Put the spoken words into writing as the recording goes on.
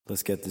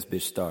Let's get this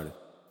bitch started.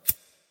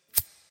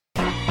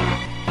 I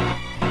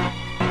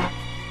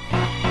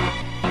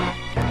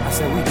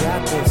said we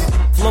got this.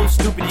 Flow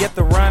stupid, yet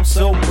the rhyme's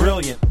so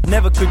brilliant.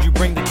 Never could you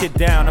bring the kid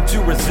down, I'm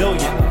too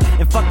resilient.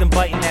 And fuck them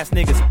biting ass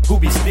niggas who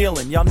be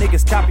stealing. Y'all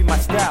niggas copy my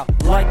style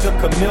like a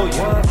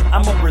chameleon.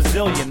 I'm a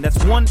Brazilian, that's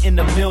one in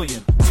a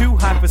million. Too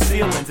high for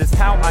ceilings, it's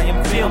how I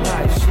am feeling.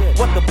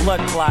 What the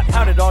blood clot?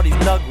 How did all these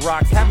nug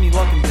rocks have me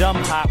looking dumb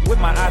hot with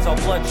my eyes all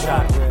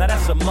bloodshot? Now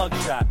that's a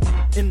mugshot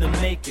in the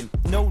making.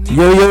 No need.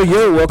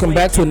 Yo, welcome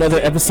back to another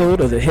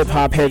episode of the Hip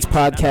Hop Heads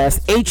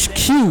Podcast,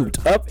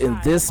 HQ'd up in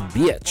this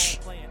bitch.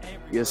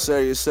 Yes,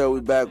 sir. We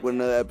back with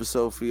another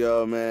episode for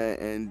y'all, man.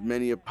 And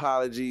many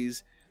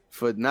apologies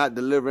for not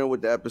delivering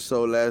with the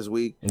episode last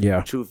week.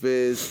 Yeah. Truth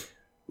is,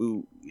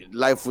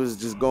 life was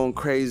just going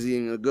crazy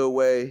in a good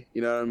way.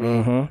 You know what I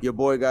mean? Mm-hmm. Your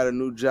boy got a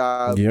new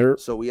job. Yep.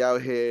 So we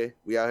out here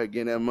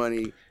getting that money.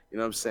 You know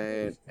what I'm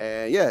saying?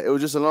 And yeah, it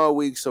was just a long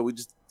week. So we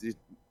just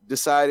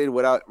decided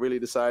without really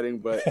deciding,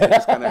 but it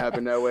just kind of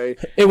happened that way.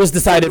 It was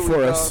decided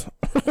for us.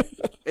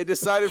 It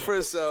decided for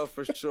itself,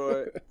 for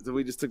sure. So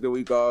we just took the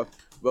week off.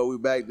 But we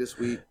back this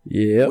week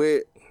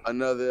with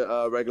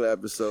another regular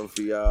episode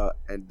for y'all.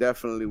 And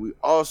definitely, we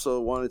also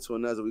wanted to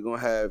announce that we're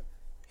going to have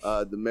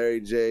the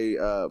Mary J.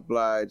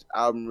 Blige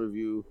album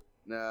review.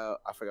 Now,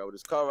 I forgot what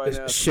it's called right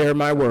now. Share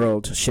My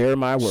World. Share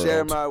My World.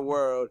 Share My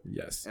World.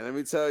 Yes. And let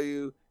me tell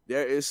you,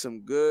 there is some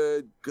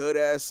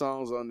good-ass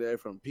songs on there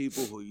from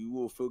people who you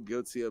will feel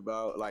guilty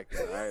about. Like,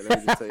 all right, let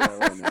me just tell you that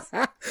right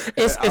now.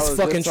 It's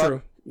fucking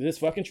true. It's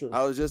fucking true.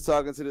 I was just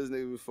talking to this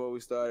nigga before we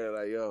started.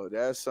 Like, yo,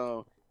 that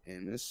song...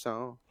 And this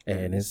song,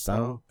 and this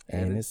song,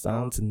 and this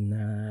song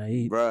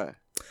tonight, bruh.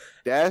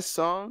 That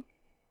song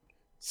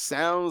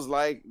sounds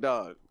like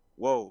dog.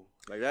 Whoa,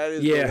 like that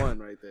is the one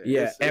right there.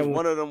 Yeah, it's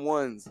one of them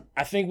ones.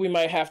 I think we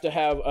might have to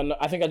have.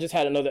 I think I just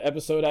had another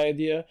episode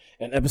idea,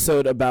 an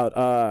episode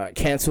about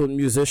canceled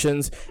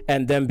musicians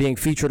and them being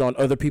featured on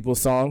other people's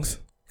songs.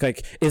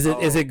 Like, is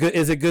it good?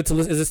 Is it good to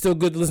listen? Is it still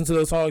good to listen to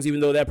those songs even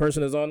though that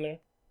person is on there?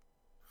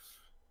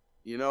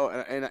 You know,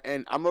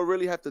 and I'm gonna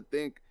really have to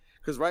think.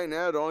 Because right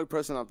now, the only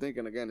person I'm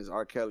thinking, again, is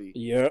R. Kelly.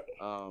 Yeah.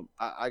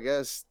 I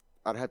guess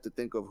I'd have to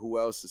think of who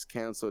else is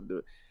canceled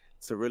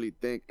to really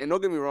think. And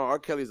don't get me wrong, R.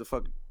 Kelly's a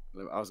fucking...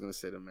 I was going to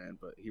say the man,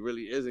 but he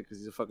really isn't because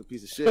he's a fucking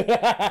piece of shit.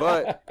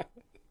 But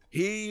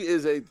he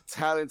is a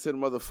talented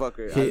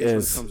motherfucker. He is. When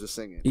it comes to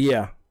singing.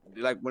 Yeah.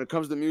 Like, when it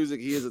comes to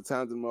music, he is a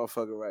talented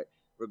motherfucker, right?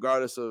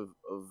 Regardless of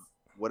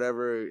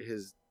whatever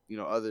his,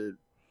 other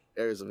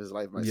areas of his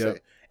life might say.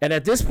 And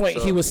at this point,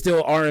 he was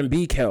still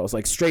R&B Kells,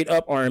 like straight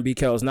up R&B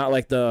Kells, not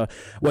like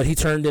what he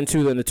turned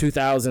into in the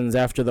 2000s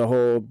after the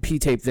whole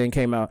P-tape thing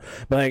came out.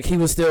 But like he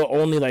was still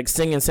only like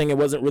singing,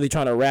 wasn't really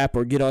trying to rap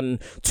or get on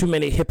too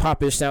many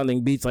hip-hop-ish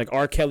sounding beats. Like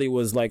R. Kelly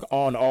was like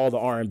on all the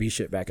R&B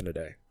shit back in the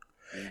day.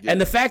 Yeah.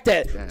 And the fact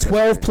that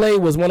 12 Play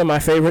was one of my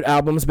favorite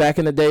albums back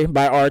in the day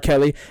by R.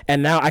 Kelly,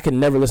 and now I can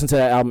never listen to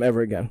that album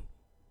ever again.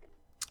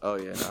 Oh,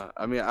 yeah. Nah.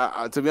 I mean,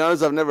 I to be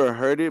honest, I've never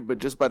heard it, but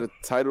just by the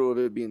title of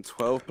it being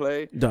 12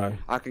 Play,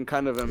 I can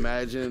kind of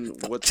imagine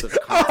what the...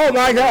 Oh,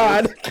 my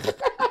God.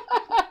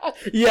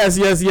 Yes.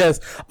 Yes,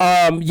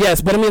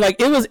 but I mean, like,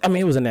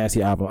 it was a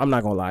nasty album. I'm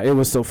not going to lie. It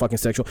was so fucking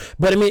sexual.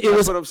 But I mean,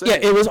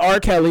 it was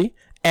R. Kelly,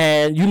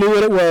 and you knew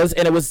what it was,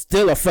 and it was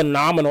still a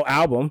phenomenal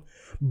album,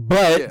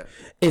 but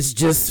it's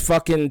just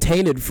fucking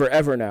tainted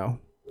forever now.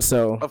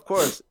 So... Of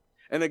course.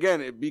 And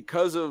again,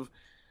 because of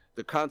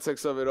the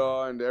context of it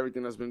all and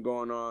everything that's been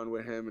going on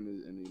with him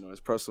and his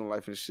personal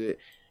life and shit,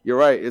 you're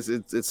right.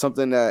 It's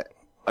something that,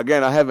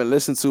 again, I haven't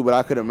listened to, but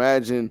I could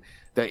imagine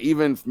that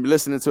even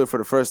listening to it for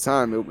the first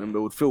time, it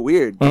would feel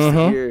weird just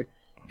to hear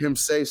him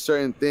say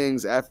certain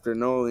things after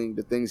knowing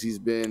the things he's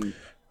been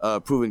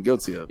proven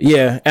guilty of.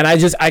 Yeah, and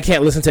I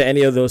can't listen to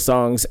any of those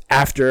songs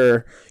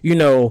after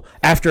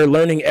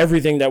learning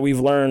everything that we've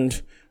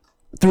learned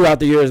throughout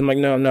the years. I'm like,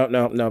 no.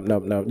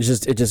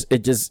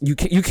 It just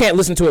you can't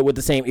listen to it with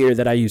the same ear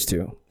that I used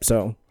to.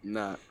 So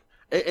nah.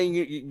 And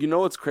you know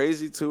what's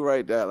crazy too,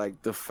 right? That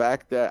like the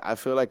fact that I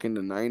feel like in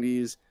the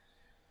 90s,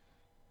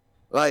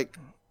 like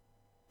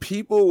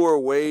people were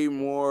way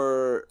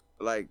more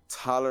like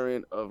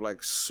tolerant of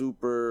like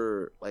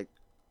super, like,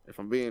 if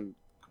I'm being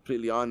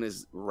completely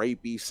honest,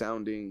 rapey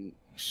sounding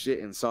shit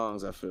in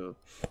songs. I feel.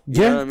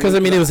 Yeah, because I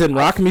mean, it was in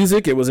rock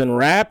music, it was in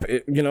rap,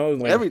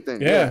 like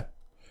everything. Yeah.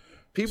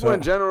 People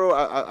in general,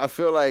 I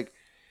feel like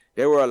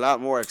they were a lot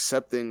more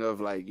accepting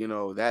of like,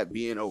 that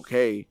being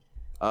okay.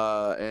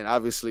 And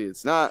obviously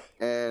it's not.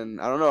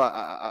 And I don't know.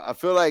 I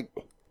feel like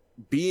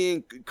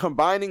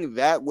combining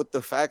that with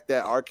the fact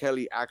that R.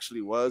 Kelly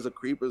actually was a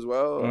creep as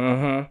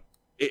well,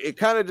 it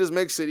kind of just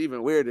makes it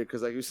even weirder.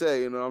 Because like you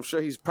said, I'm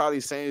sure he's probably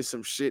saying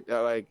some shit that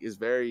like is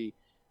very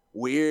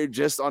weird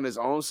just on his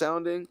own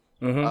sounding,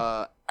 in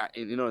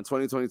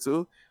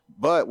 2022.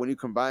 But when you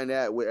combine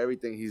that with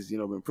everything he's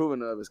been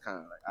proven of, it's kind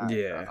of like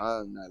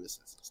I'm not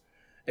listening to this.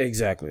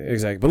 Exactly.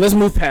 But let's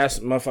move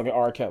past motherfucking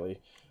R. Kelly.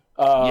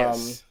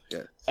 Yes.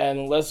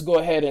 And let's go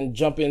ahead and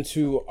jump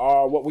into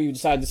what we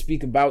decided to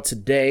speak about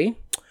today.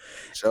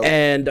 Sure.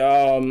 And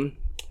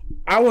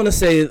I want to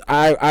say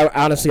I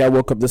honestly I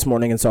woke up this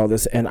morning and saw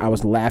this and I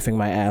was laughing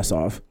my ass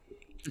off.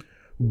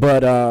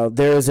 But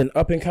there is an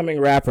up and coming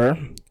rapper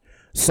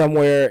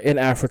somewhere in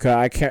Africa.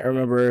 I can't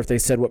remember if they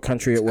said what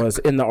country it was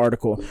in the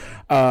article.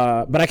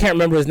 But I can't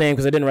remember his name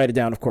because I didn't write it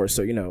down, of course.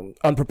 So,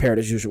 unprepared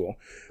as usual.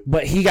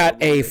 But he got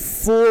a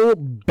full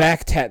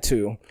back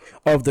tattoo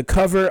of the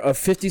cover of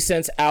 50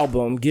 Cent's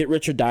album, Get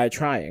Rich or Die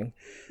Trying.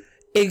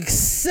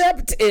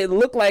 Except it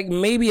looked like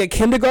maybe a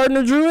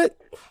kindergartner drew it.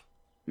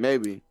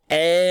 Maybe.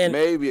 And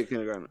maybe a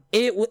kindergartner.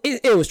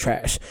 It was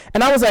trash.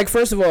 And I was like,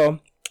 first of all,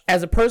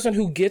 as a person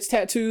who gets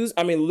tattoos,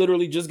 I mean,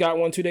 literally just got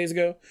one 2 days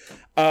ago.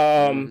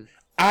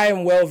 I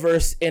am well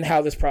versed in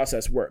how this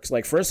process works.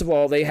 Like, first of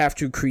all, they have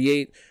to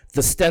create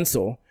the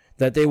stencil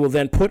that they will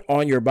then put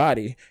on your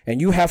body, and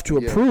you have to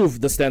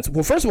approve the stencil.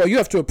 Well, first of all, you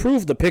have to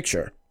approve the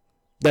picture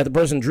that the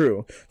person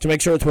drew to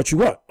make sure it's what you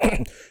want.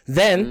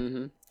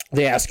 Then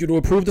they ask you to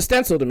approve the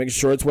stencil to make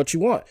sure it's what you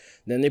want.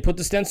 Then they put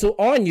the stencil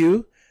on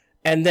you,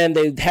 and then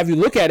they have you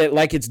look at it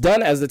like it's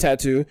done as the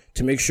tattoo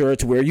to make sure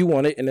it's where you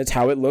want it and it's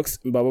how it looks,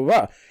 and blah, blah,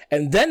 blah.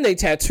 And then they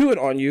tattoo it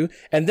on you.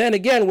 And then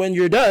again, when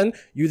you're done,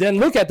 you then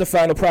look at the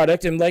final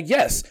product and like,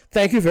 yes,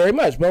 thank you very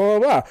much, blah, blah,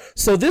 blah.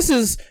 So this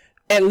is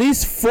at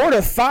least 4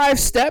 to 5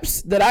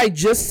 steps that I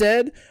just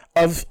said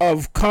of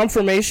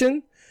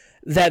confirmation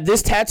that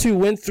this tattoo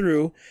went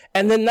through.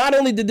 And then not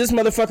only did this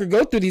motherfucker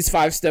go through these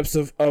 5 steps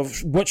of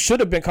what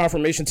should have been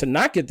confirmation to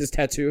not get this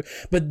tattoo,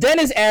 but then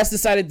his ass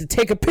decided to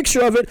take a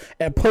picture of it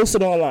and post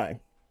it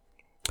online.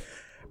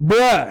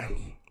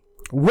 Bruh,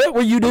 what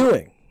were you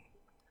doing?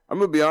 I'm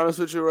going to be honest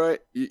with you, right?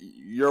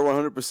 You're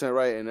 100%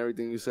 right in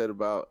everything you said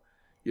about,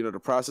 the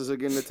process of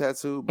getting the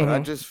tattoo. But I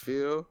just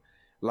feel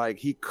like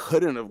he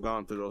couldn't have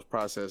gone through those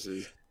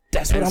processes.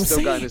 That's what I'm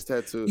saying. Still got his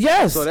tattoo.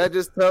 Yes. So that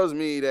just tells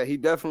me that he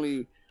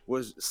definitely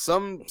was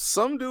some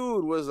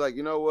dude was like,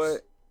 you know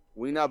what?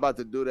 We not about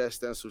to do that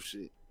stencil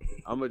shit.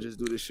 I'm going to just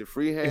do this shit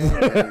freehand.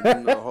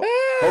 And,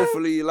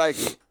 hopefully you like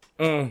it.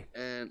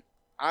 And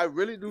I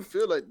really do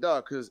feel like,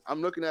 dog, because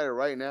I'm looking at it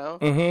right now.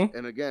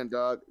 And again,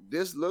 dog,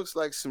 this looks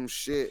like some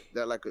shit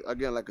that, like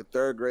a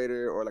third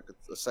grader or like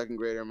a second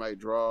grader might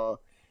draw.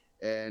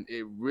 And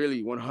it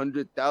really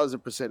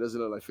 100,000%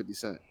 doesn't look like 50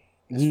 Cent.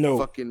 It's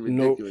fucking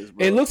ridiculous,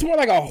 bro. It looks more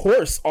like a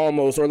horse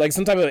almost, or like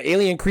some type of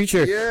alien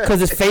creature, because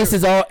his face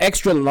is all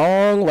extra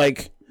long.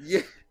 Like,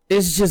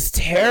 it's just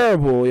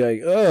terrible.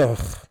 Like, ugh.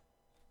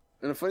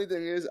 And the funny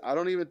thing is, I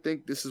don't even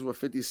think this is what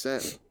 50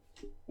 Cent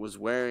was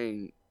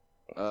wearing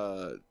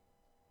on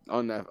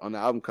the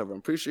album cover.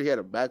 I'm pretty sure he had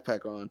a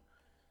backpack on.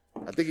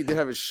 I think he did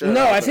have his shirt.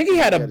 No, I think he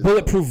had a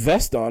bulletproof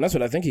vest on. That's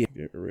what I think he.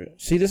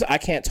 See this? I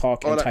can't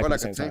talk and type at the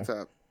same time.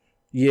 Top.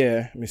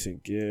 Yeah, let me see.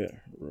 Get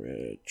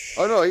rich.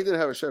 Oh no, he didn't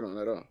have a shirt on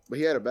at all, but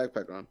he had a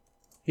backpack on.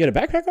 He had a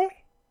backpack on?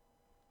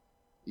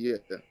 Yeah,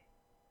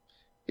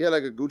 he had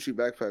like a Gucci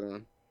backpack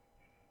on.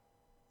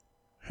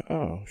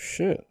 Oh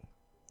shit!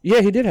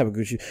 Yeah, he did have a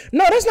Gucci.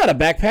 No, that's not a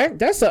backpack.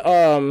 That's a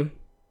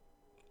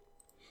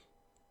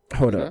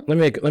Hold up. Let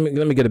me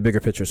get a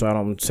bigger picture so I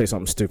don't say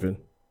something stupid.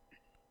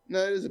 No,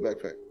 it is a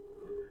backpack.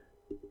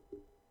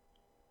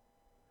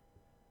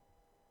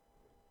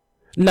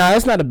 Nah,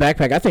 that's not a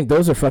backpack. I think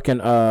those are fucking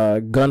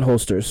gun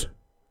holsters.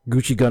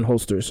 Gucci gun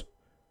holsters.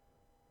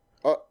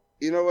 Oh,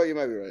 you know what? You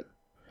might be right.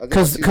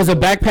 Because a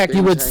backpack,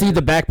 you would see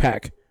the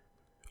backpack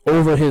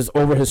over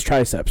his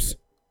triceps.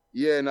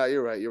 Yeah, no,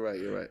 you're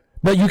right.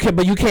 But you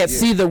can't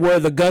see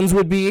where the guns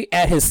would be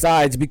at his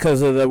sides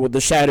because of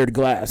the shattered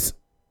glass.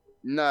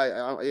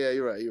 Nah, yeah,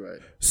 you're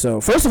right.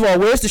 So first of all,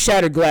 where's the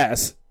shattered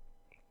glass?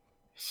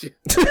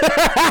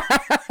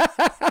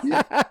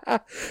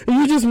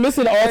 You just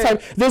missing all time.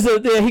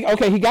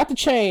 He got the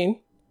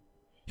chain.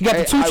 He got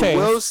the 2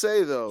 chains. I will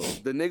say though,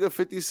 the nigga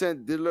 50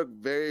 Cent did look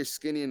very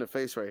skinny in the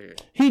face right here.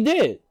 He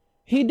did.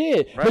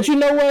 Right? But you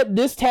know what?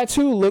 This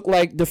tattoo looked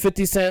like the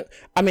 50 Cent.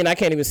 I mean, I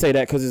can't even say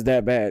that because it's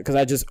that bad. Because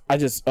I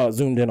just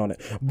zoomed in on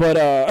it. But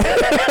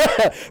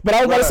but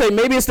I was about to say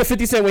maybe it's the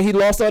 50 Cent when he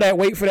lost all that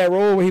weight for that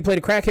role where he played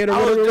a crackhead or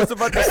whatever. I was just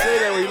about to say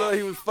that when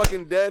he was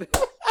fucking dead.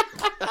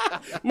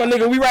 My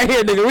nigga, we right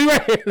here,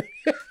 nigga.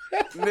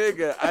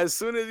 Nigga, as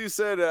soon as you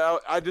said that,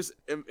 I just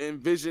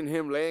envisioned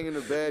him laying in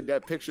the bed.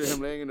 That picture of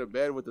him laying in the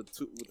bed with the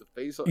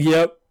face on.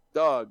 Yep.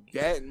 Dog,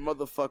 that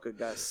motherfucker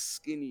got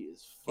skinny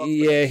as fuck.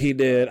 Yeah, he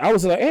did. I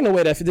was like, ain't no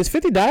way does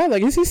 50 die?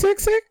 Like, is he sick?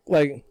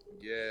 Like,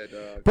 yeah,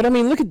 dog. But I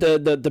mean, look at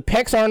the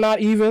pecs are not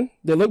even.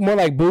 They look more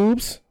like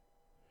boobs.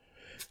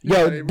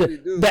 Yeah, yo,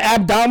 the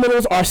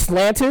abdominals are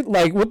slanted.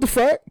 Like, what the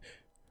fuck?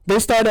 They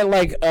start at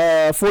like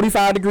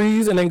 45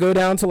 degrees and then go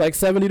down to like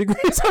 70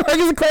 degrees. Like,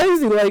 it's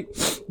crazy. Like,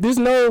 there's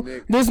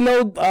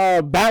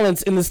no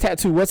balance in this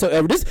tattoo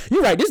whatsoever.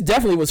 You're right. This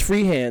definitely was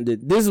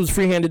freehanded. This was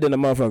freehanded in a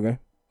motherfucker.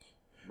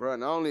 Bro,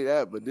 not only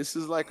that, but this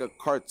is like a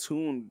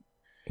cartoon.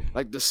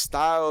 Like, the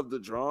style of the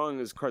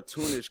drawing is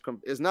cartoonish.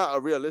 It's not a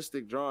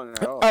realistic drawing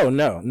at all. Oh,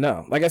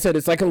 no. Like I said,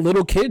 it's like a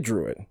little kid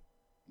drew it.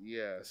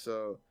 Yeah,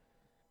 so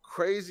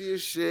crazy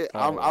as shit.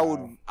 Oh,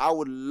 wow. I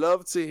would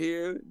love to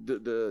hear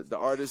the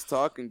artist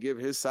talk and give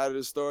his side of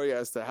the story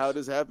as to how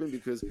this happened,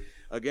 because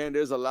again,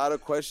 there's a lot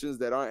of questions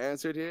that aren't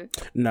answered here.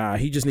 Nah,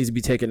 he just needs to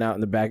be taken out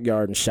in the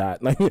backyard and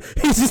shot. Like he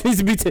just needs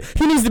to be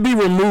he needs to be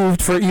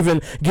removed for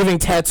even giving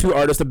tattoo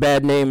artists a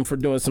bad name for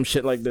doing some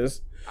shit like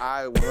this.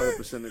 I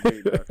 100%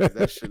 agree, dog. 'Cause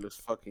that shit looks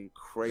fucking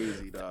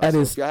crazy, dog. That So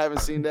is- if y'all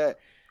haven't seen that,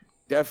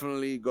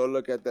 definitely go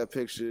look at that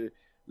picture.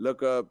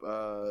 Look up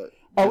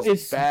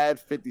it's bad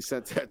 50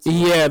 Cent tattoo.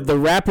 Yeah, the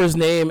rapper's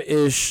name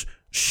is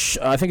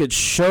I think it's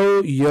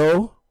Show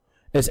Yo.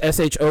 It's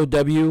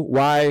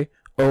SHOWYOH.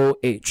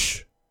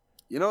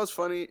 You know what's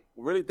funny?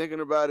 Really thinking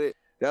about it,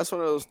 that's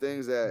one of those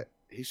things that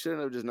he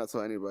shouldn't have just not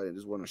told anybody and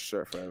just worn a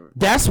shirt forever.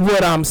 That's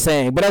what I'm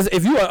saying. But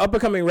if you're an up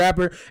and coming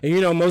rapper and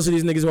you know most of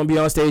these niggas gonna be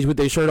on stage with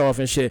their shirt off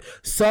and shit,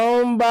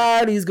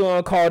 somebody's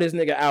gonna call this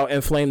nigga out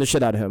and flame the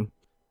shit out of him.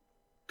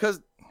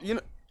 Cause you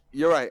know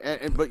you're right,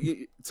 but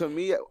to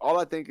me, all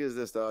I think is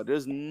this, dog.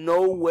 There's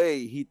no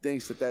way he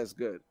thinks that that's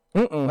good.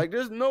 Like,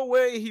 there's no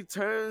way he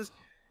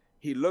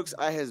looks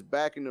at his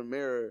back in the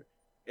mirror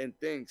and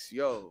thinks,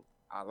 "Yo,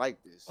 I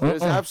like this."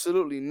 There's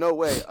absolutely no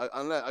way,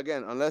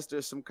 unless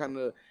there's some kind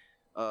of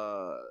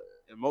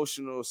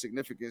emotional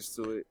significance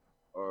to it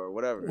or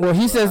whatever. Well,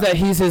 he says that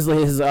he's his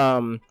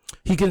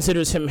he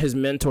considers him his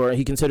mentor.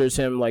 He considers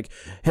him like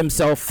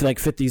himself like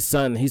 50's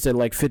son. He said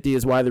like 50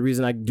 is why the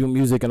reason I do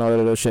music and all that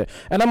other shit.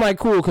 And I'm like,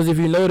 cool, because if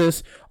you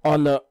notice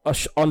on the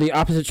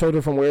opposite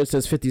shoulder from where it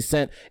says 50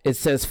 Cent, it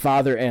says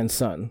father and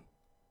son.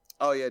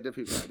 Oh yeah, did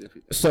people.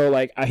 So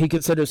like he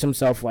considers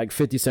himself like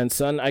 50 Cent's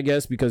son, I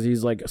guess, because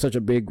he's like such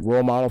a big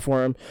role model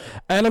for him.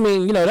 And I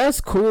mean, you know,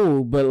 that's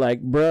cool, but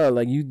like, bruh,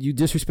 like you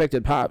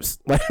disrespected Pops.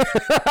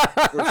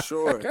 For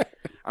sure.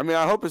 I mean,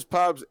 I hope his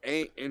Pops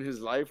ain't in his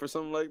life or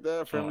something like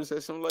that for him to say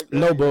something like that.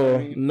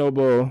 No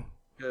bull.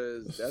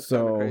 Because that's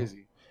kind of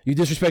crazy. You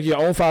disrespect your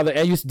own father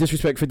and you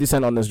disrespect 50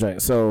 Cent on this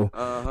joint. So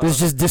there's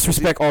just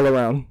disrespect all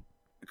around.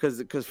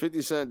 Because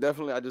 50 Cent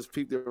definitely, I just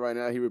peeped it right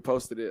now. He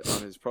reposted it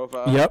on his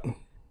profile. Yep.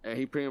 And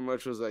he pretty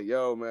much was like,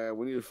 "Yo, man,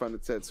 we need to find a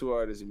tattoo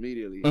artist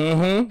immediately."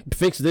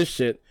 Fix this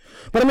shit.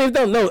 But I mean,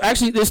 no.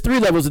 Actually, there's 3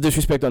 levels of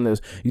disrespect on this.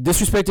 You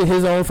disrespected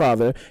his own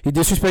father. He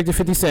disrespected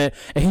 50 Cent,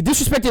 and he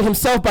disrespected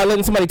himself by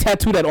letting somebody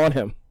tattoo that on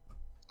him.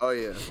 Oh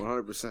yeah,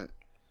 100%.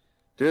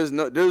 There's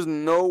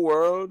no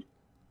world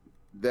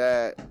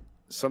that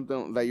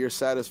something like you're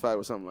satisfied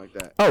with something like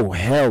that. Oh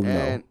hell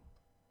no.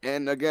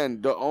 And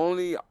again, the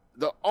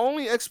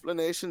only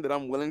explanation that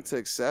I'm willing to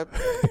accept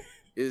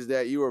is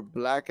that you were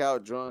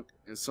blackout drunk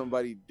and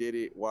somebody did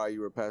it while you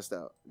were passed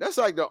out. That's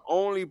like the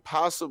only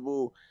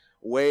possible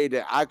way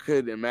that I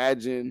could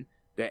imagine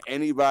that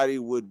anybody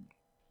would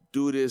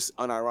do this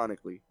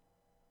unironically.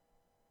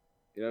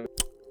 You know?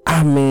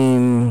 I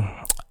mean,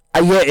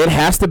 yeah, it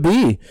has to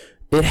be.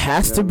 It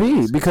has to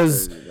be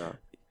because,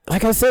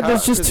 like I said,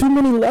 there's just too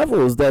many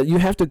levels that you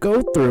have to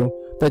go through.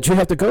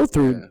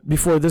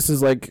 Before this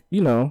is like, you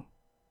know.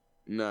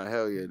 Nah,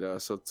 hell yeah, dog.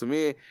 So to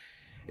me,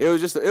 it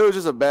was just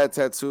a bad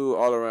tattoo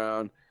all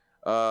around.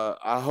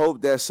 I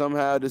hope that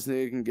somehow this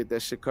nigga can get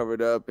that shit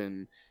covered up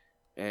and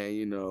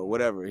you know,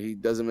 whatever. He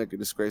doesn't make a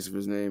disgrace of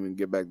his name and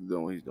get back to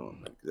doing what he's doing.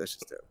 Like, that's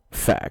just terrible.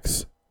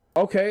 Facts.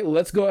 Okay,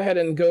 let's go ahead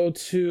and go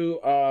to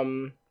a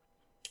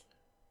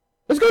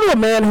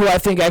man who I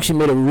think actually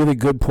made a really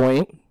good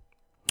point,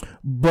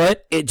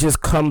 but it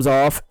just comes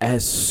off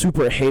as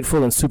super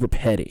hateful and super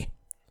petty.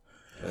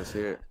 Let's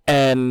hear it.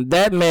 And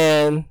that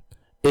man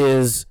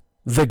is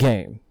The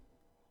Game.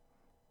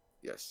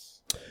 Yes.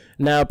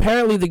 Now,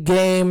 apparently The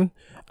Game,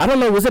 I don't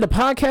know, was it a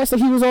podcast that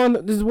he was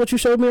on? This is what you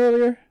showed me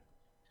earlier?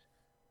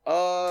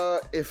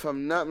 If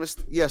I'm not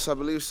yes, I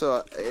believe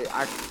so.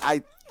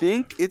 I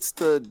think it's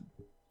the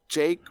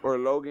Jake or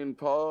Logan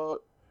Paul,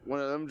 one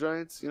of them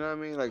joints, you know what I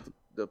mean? Like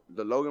the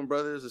Logan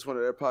brothers, it's one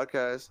of their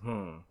podcasts.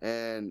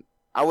 And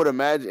I would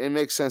imagine it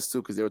makes sense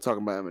too because they were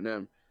talking about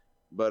Eminem.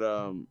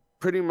 But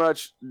pretty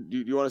much, do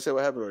you want to say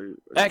what happened?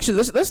 Actually,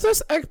 let's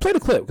play the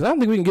clip because I don't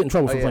think we can get in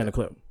trouble for playing the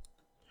clip.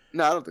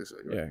 No, I don't think so.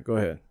 Yeah, go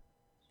ahead.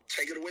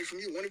 Take it away from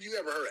you. When have you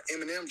ever heard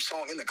an Eminem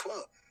song in the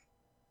club?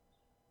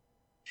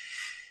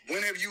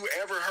 When have you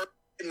ever heard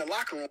in the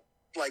locker room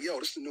like, yo,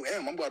 this is the new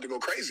M, I'm about to go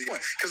crazy?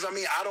 Because I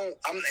mean,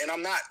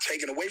 I'm not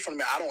taking away from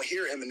him. I don't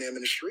hear Eminem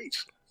in the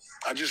streets.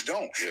 I just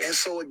don't. Yeah. And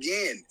so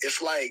again,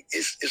 it's like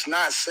it's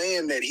not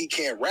saying that he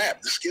can't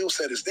rap. The skill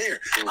set is there.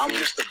 Mm-hmm. I'm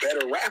just a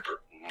better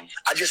rapper. Mm-hmm.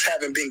 I just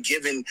haven't been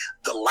given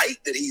the light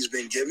that he's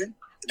been given.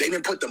 They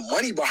didn't put the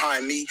money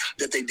behind me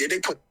that they did. They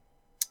put.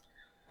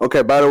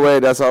 Okay, by the way,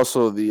 that's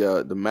also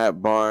the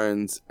Matt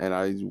Barnes and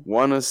I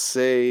want to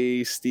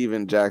say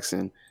Steven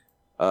Jackson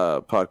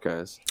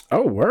podcast.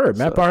 Oh, word.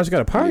 Matt Barnes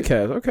got a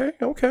podcast.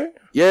 Yeah. Okay.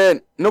 Yeah,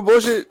 no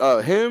bullshit.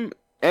 Him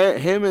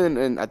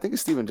and I think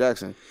it's Steven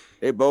Jackson.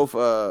 They both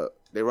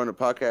they run a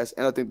podcast,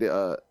 and I think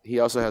he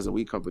also has a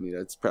weed company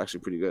that's actually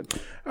pretty good.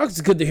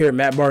 It's good to hear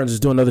Matt Barnes is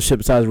doing other shit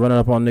besides running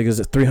up on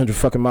niggas at 300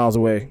 fucking miles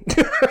away.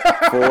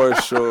 For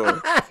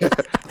sure.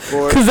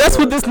 Because that's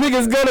what this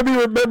nigga's gonna be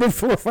remembered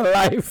for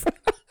life.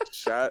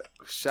 Shout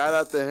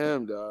out to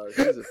him, dog.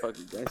 He's a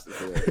fucking gangster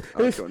for that. I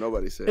don't care what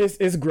nobody says.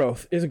 It's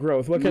growth. It's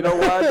growth. What you know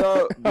why,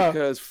 dog?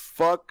 Because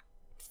fuck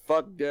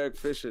Derek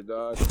Fisher,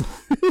 dog.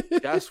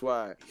 That's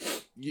why.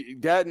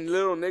 That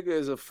little nigga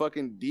is a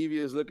fucking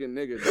devious looking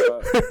nigga,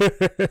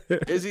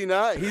 dog. Is he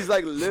not? He's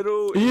like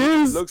little. He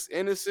is. Looks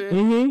innocent.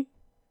 Mm-hmm.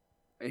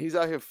 And he's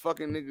out here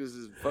fucking niggas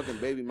as fucking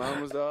baby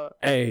mamas, dog.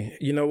 Hey,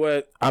 you know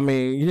what? I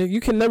mean, you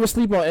can never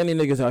sleep on any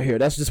niggas out here.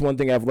 That's just one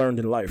thing I've learned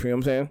in life. You know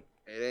what I'm saying?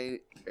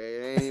 It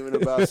ain't even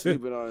about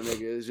sleeping on a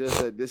nigga. It's just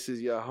that this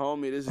is your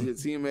homie. This is your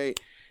teammate.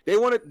 They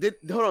want to.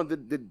 Hold on.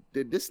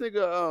 Did this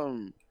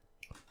nigga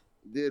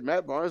did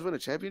Matt Barnes win a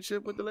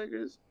championship with the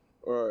Lakers,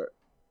 or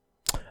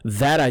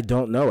that I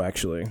don't know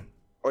actually,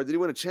 or did he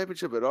win a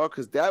championship at all?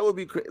 Because that would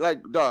be like,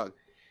 dog.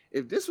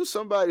 If this was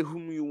somebody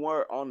whom you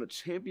weren't on the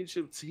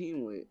championship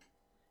team with,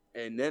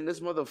 and then this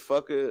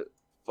motherfucker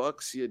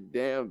fucks your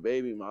damn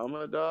baby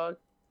mama, dog,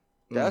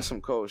 that's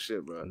some cold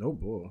shit, bro. No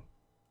bull.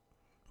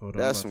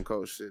 That's some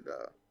cold shit,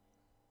 dog.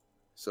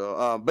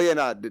 So, but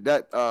yeah,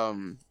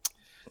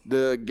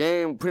 the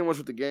game, pretty much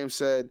what the game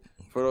said,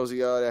 for those of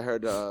y'all that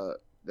heard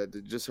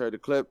that just heard the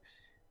clip,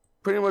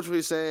 pretty much what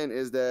he's saying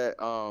is that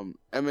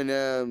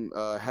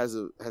Eminem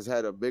has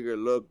had a bigger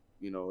look,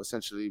 you know,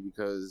 essentially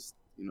because,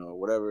 you know,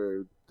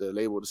 whatever the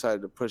label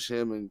decided to push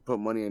him and put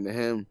money into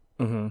him.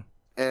 Mm-hmm.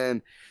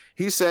 And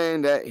he's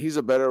saying that he's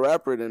a better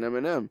rapper than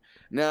Eminem.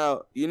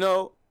 Now, you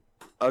know,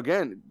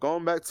 again,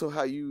 going back to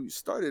how you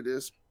started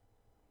this,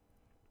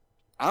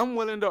 I'm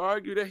willing to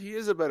argue that he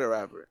is a better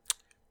rapper.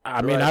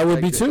 I mean, I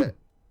would be too.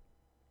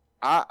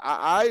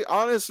 I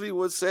honestly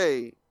would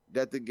say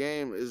that the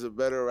Game is a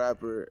better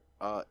rapper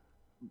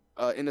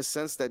in the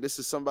sense that this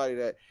is somebody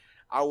that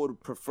I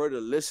would prefer to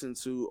listen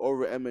to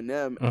over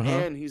Eminem,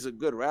 and he's a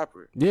good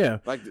rapper. Yeah.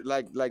 Like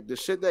the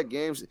shit that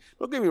Game's,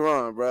 don't get me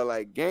wrong, bro.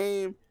 Like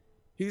Game,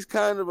 he's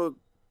kind of a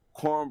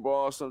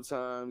cornball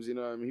sometimes, you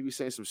know what I mean? He be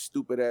saying some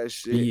stupid ass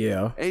shit.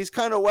 Yeah. And he's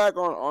kind of whack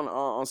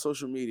on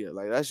social media.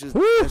 Like that's just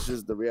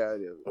the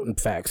reality of it.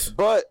 Facts.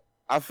 But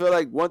I feel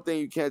like one thing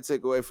you can't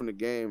take away from the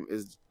Game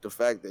is the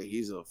fact that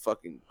he's a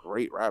fucking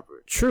great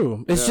rapper.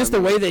 True. It's just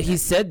the way that he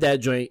said that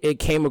joint, it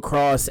came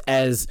across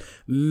as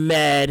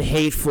mad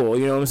hateful,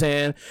 you know what I'm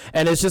saying?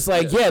 And it's just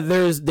like,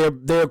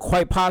 they're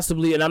quite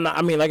possibly, and I'm not,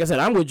 I mean, like I said,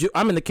 I'm with you,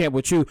 I'm in the camp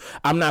with you.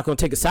 I'm not going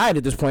to take a side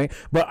at this point,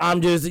 but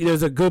I'm just,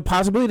 there's a good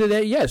possibility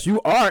that, yes,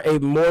 you are a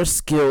more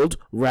skilled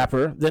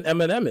rapper than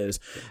Eminem is.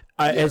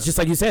 It's just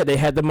like you said, they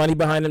had the money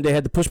behind him, they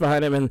had the push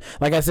behind him, and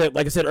like I said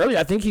earlier,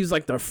 I think he's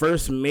like the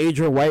first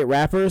major white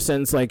rapper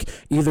since like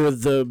either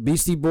the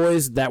Beastie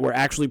Boys that were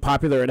actually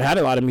popular and had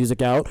a lot of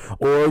music out,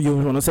 or you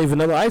want to say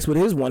Vanilla Ice with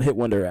his one hit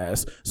wonder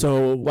ass.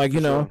 So like, you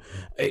know,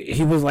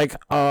 he was like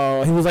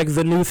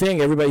the new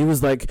thing. Everybody, he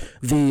was like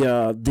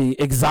the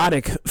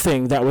exotic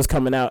thing that was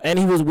coming out, and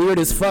he was weird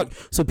as fuck.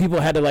 So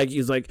people had to like,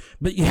 he's like,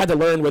 but you had to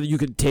learn whether you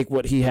could take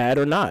what he had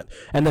or not.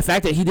 And the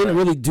fact that he didn't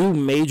really do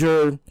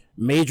major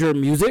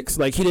musics,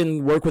 like he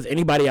didn't work with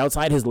anybody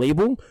outside his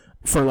label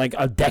for like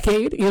a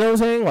decade, you know what I'm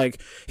saying?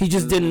 Like he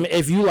just didn't.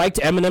 If you liked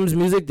Eminem's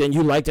music, then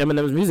you liked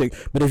Eminem's music.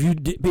 But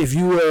if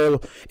you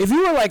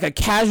were like a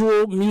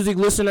casual music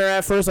listener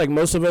at first, like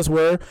most of us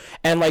were,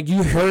 and like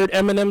you heard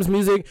Eminem's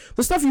music,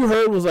 the stuff you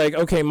heard was like,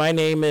 okay, my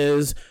name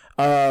is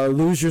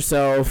Lose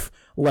Yourself,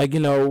 like, you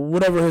know,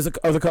 whatever his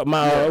other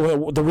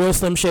the Real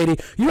Slim Shady.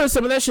 You heard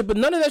some of that shit, but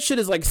none of that shit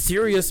is like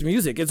serious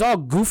music. It's all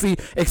goofy,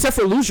 except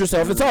for Lose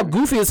Yourself. It's all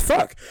goofy as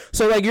fuck.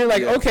 So like you're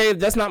like, okay,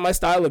 that's not my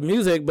style of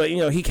music, but you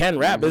know, he can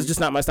rap. It's just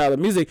not my style of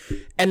music.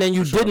 And then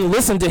you didn't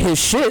listen to his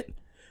shit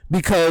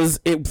because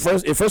at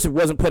first it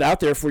wasn't put out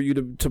there for you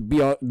to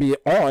be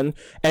on,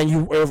 and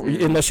you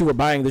unless you were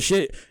buying the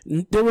shit,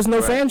 there was no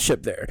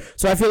fanship there.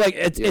 So I feel like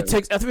it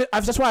takes.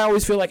 That's why I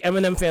always feel like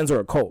Eminem fans are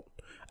a cult.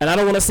 And I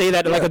don't want to say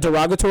that like a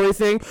derogatory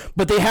thing,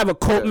 but they have a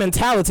cult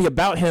mentality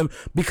about him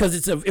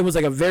because it was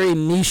like a very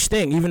niche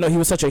thing. Even though he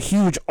was such a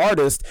huge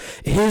artist,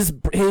 his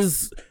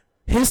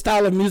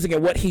style of music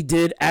and what he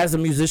did as a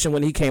musician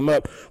when he came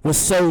up was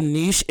so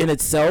niche in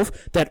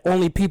itself that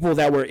only people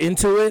that were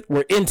into it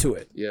were into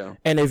it. Yeah.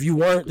 And if you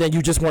weren't, then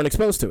you just weren't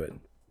exposed to it.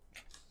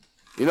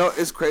 You know,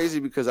 it's crazy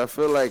because I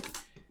feel like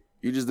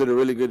you just did a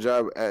really good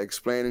job at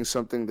explaining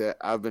something that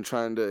I've been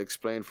trying to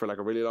explain for like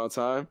a really long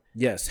time.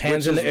 Yes,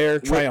 hands in the air,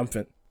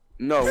 triumphant.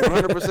 No,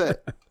 100%.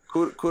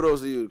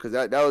 Kudos to you because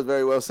that was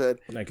very well said.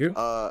 Thank you.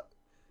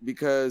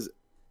 Because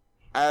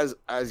as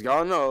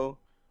y'all know,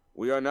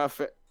 we are not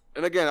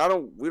and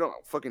again, we don't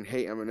fucking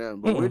hate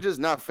Eminem, but we're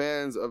just not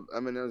fans of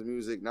Eminem's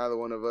music. Neither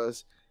one of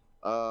us.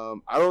 I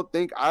don't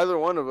think either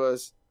one of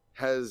us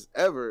has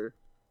ever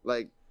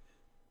like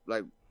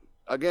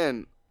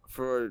again,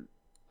 for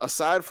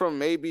aside from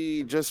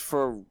maybe just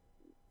for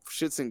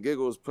shits and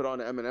giggles, put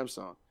on an Eminem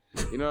song.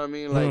 You know what I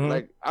mean?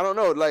 Like I don't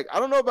know. Like I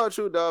don't know about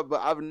you, dog,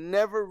 but I've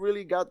never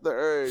really got the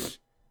urge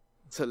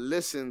to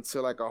listen to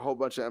like a whole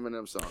bunch of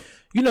Eminem songs.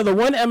 You know, the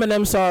one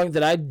Eminem song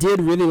that I did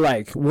really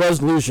like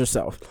was Lose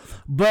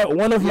Yourself. But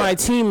one of my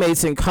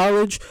teammates in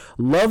college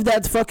loved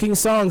that fucking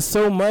song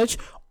so much.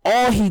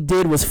 all he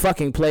did was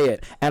fucking play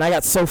it, and I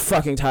got so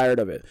fucking tired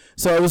of it.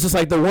 So it was just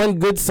like the one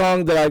good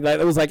song that I like.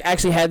 It was like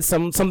actually had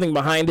something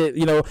behind it,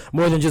 you know,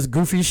 more than just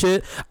goofy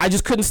shit. I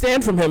just couldn't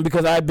stand from him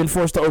because I had been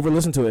forced to over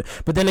listen to it.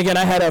 But then again,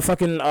 I had a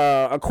fucking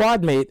a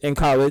quad mate in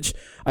college,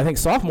 I think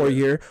sophomore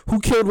year,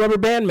 who killed Rubber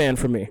Band Man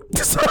for me.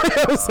 So, you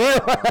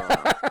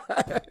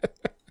know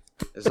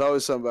it's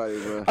always somebody,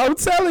 bro. I'm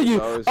telling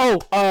you.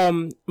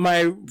 Always...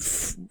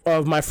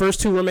 my first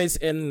two roommates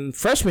in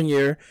freshman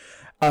year.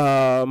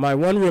 My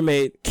one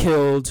roommate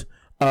killed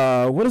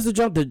what is the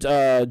joint?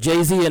 The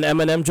Jay-Z and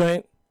Eminem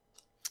joint?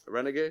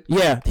 Renegade?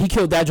 Yeah, he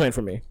killed that joint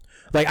for me.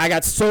 Like, I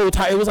got so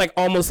tired. It was like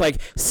almost like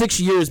 6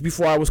 years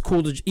before I was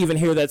cool to even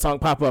hear that song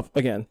pop up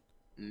again.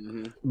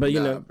 Mm-hmm. But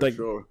you know, like,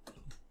 sure.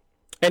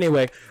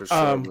 Anyway,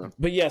 Sure,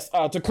 but yes,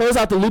 to close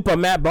out the loop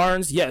on Matt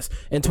Barnes, yes,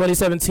 in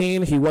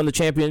 2017 he won the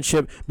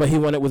championship, but he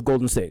won it with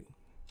Golden State.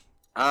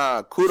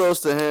 Kudos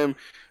to him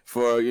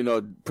for, you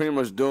know, pretty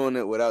much doing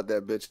it without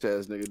that bitch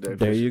ass nigga Derek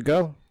There Fisher. you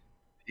go.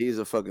 He's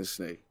a fucking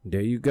snake. There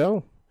you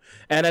go.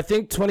 And I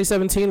think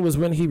 2017 was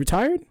when he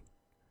retired.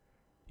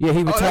 Yeah,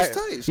 he retired. That's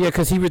tight. Yeah,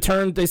 because he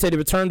returned. They said he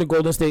returned to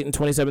Golden State in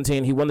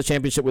 2017. He won the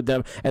championship with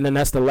them, and then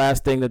that's the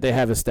last thing that they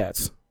have as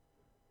stats.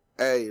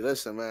 Hey,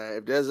 listen, man.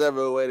 If there's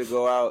ever a way to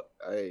go out,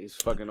 hey, he's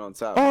fucking on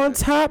top. On man.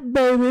 top,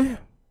 baby.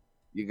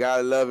 You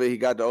gotta love it. He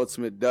got the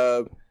ultimate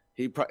dub.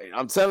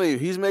 I'm telling you,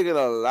 he's making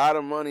a lot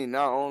of money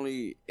not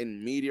only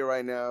in media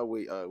right now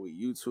with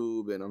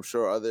YouTube and I'm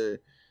sure other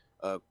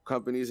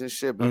companies and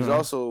shit, but he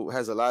also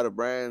has a lot of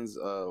brands,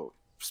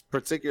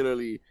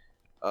 particularly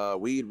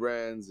weed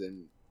brands,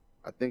 and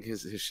I think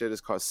his shit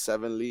is called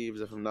 7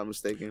 Leaves, if I'm not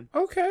mistaken.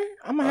 Okay,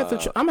 I'm gonna have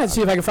to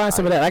see if I can find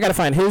some of that. I gotta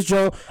find his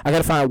joint. I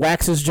gotta find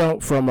Wax's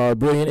joint from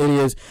Brilliant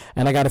Idiots,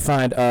 and I gotta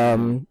find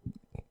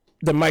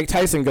the Mike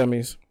Tyson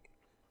gummies.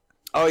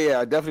 Oh yeah,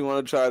 I definitely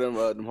want to try them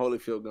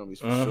Holyfield gummies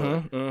for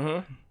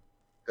sure.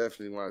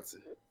 Definitely want to.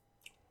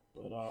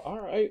 But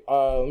all right,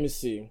 let me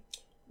see.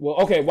 Well,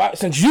 okay,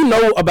 since you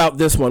know about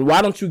this one,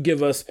 why don't you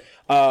give us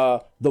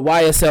the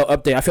YSL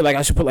update? I feel like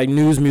I should put like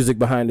news music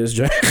behind this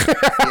joint.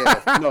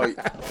 Yeah, no,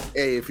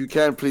 hey, if you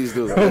can, please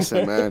do.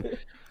 Listen, man.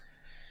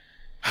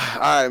 All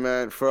right,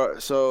 man.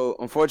 So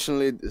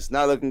unfortunately, it's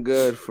not looking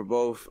good for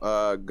both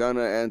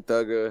Gunna and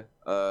Thugger.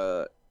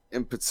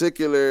 In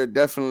particular,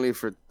 definitely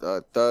for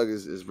Thug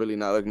is really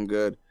not looking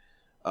good.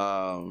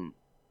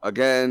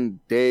 Again,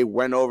 they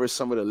went over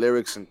some of the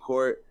lyrics in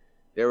court.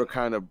 They were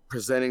kind of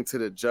presenting to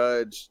the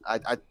judge.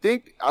 I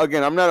think,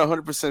 again, I'm not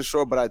 100%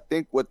 sure, but I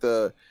think what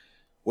the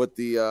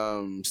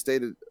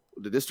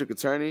the district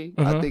attorney,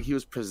 I think he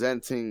was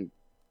presenting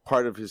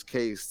part of his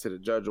case to the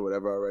judge or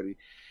whatever already.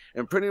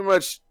 And pretty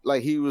much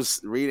like he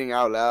was reading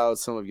out loud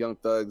some of Young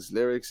Thug's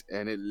lyrics,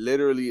 and it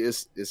literally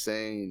is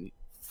saying,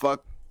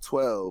 fuck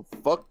 12,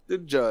 fuck the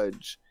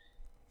judge,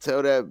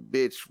 tell that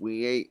bitch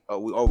we ain't,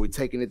 or we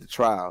taking it to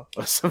trial,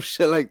 or some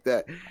shit like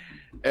that.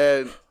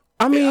 And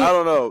I mean, I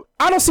don't know.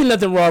 I don't see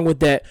nothing wrong with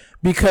that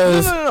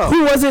because No.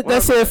 who was it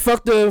that said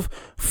fuck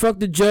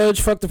the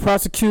judge, fuck the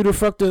prosecutor,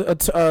 fuck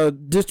the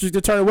district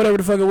attorney, whatever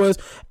the fuck it was,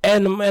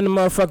 and the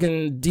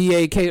motherfucking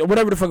DA,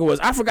 whatever the fuck it was.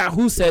 I forgot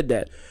who said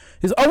that.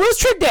 He's, where's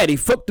Trick Daddy?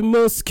 Fuck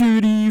the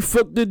security,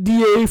 fuck the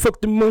DA,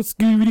 fuck the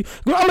security.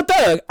 I'm a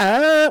thug.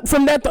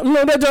 From that,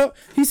 that joke.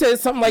 He said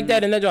something like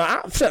that in that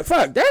joke.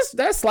 Fuck,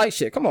 that's slight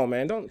shit. Come on,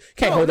 man.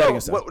 Can't hold that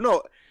against him.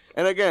 No,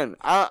 and again,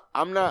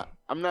 I'm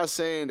not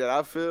saying that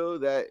I feel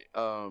that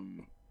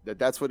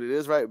that's what it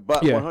is, right?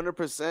 But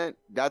 100%,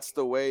 that's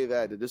the way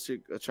that the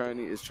district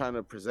attorney is trying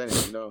to present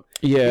it. You know,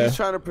 he's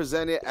trying to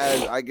present it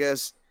as, I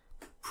guess,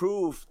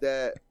 proof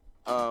that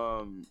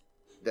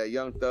that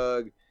Young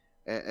Thug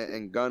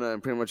and Gunna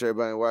and pretty much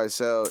everybody in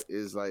YSL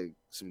is like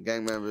some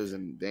gang members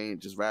and they ain't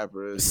just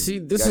rappers. See,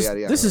 this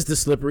is the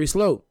slippery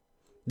slope.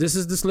 This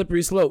is the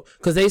slippery slope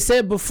because they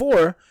said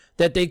before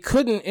that they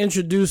couldn't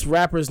introduce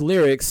rappers'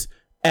 lyrics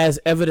as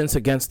evidence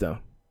against them.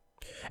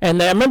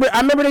 And I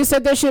remember they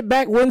said that shit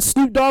back when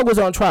Snoop Dogg was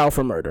on trial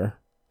for murder,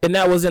 and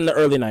that was in the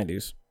early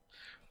 90s.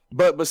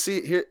 But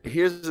see,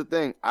 here's the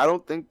thing. I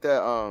don't think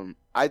that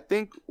I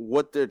think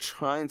what they're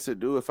trying to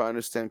do, if I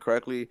understand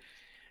correctly,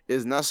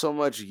 is not so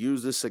much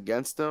use this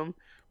against them,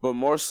 but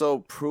more so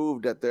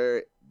prove that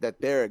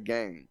they're a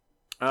gang.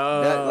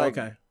 Oh,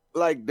 okay.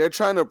 Like they're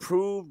trying to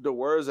prove the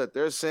words that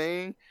they're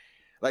saying,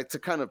 like to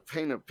kind of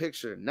paint a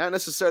picture, not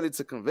necessarily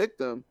to convict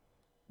them,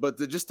 but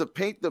to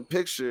paint the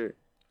picture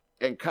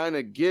and kind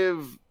of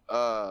give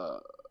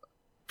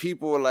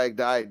people like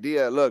the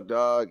idea, look,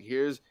 dog,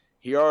 here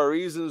are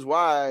reasons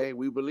why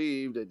we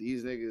believe that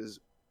these niggas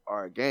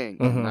are a gang,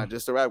 not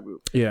just a rap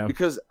group. Yeah.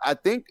 Because I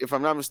think, if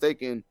I'm not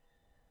mistaken,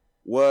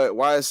 what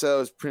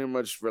YSL is pretty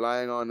much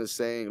relying on is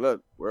saying,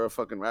 look, we're a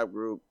fucking rap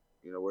group.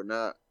 You know, we're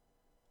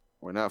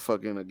not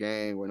fucking a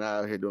gang. We're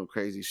not out here doing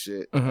crazy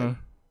shit. Like,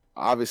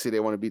 obviously, they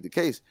want to beat the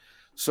case.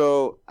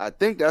 So I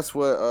think that's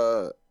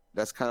what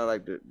that's kind of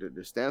like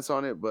the stance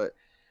on it. But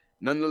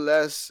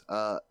nonetheless,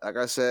 like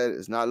I said,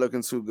 it's not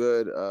looking too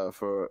good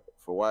for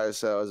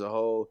YSL as a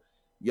whole.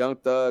 Young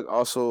Thug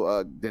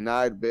also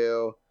denied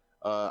bail.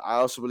 I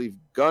also believe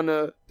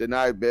Gunna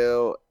denied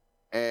bail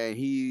and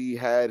he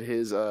had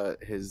his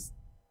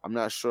I'm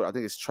not sure. I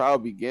think his trial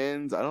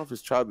begins. I don't know if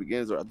his trial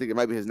begins or I think it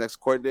might be his next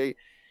court date.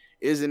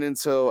 Isn't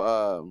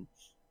until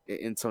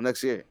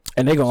next year.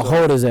 And they're gonna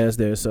hold his ass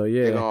there. So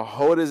yeah, they're gonna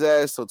hold his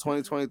ass till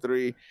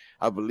 2023.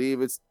 I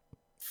believe it's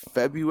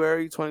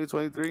February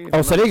 2023.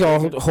 Oh, so they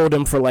gonna hold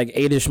him for like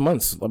 8-ish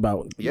months.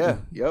 About yeah,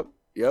 yep.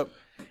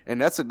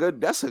 And that's a good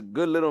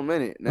little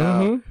minute.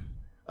 Now,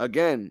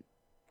 again,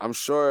 I'm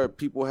sure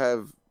people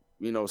have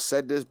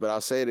said this, but I'll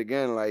say it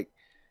again. Like,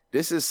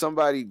 this is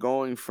somebody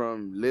going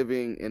from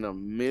living in $1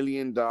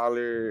 million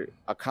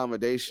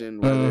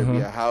accommodation, whether it be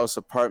a house,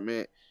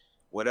 apartment,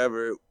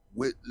 whatever,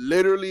 with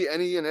literally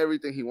any and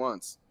everything he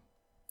wants,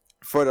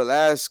 for the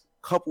last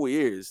couple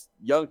years.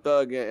 Young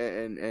Thug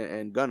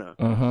and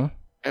Gunna,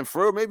 and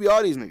for real, maybe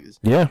all these niggas,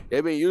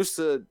 they've been used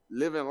to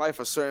living life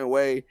a certain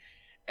way,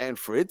 and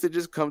for it to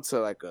just come to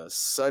like a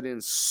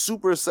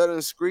super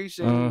sudden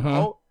screeching,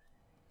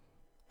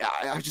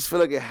 I just feel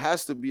like it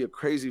has to be a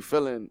crazy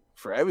feeling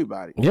for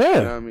everybody. Yeah. You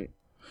know what I mean?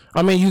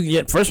 I mean, you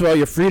get, first of all,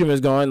 your freedom is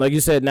gone. Like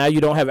you said, now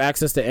you don't have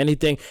access to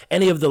anything,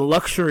 any of the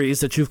luxuries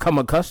that you've come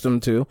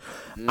accustomed to.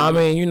 I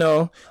mean,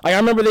 like I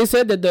remember they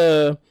said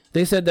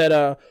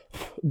that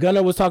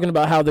Gunna was talking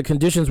about how the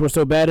conditions were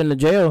so bad in the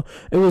jail.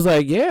 It was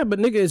like, yeah, but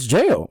nigga, it's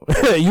jail.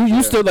 you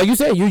used to, like you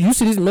said, you used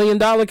to these $1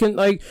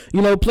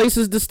 million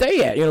places to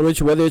stay at,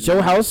 whether it's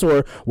your house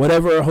or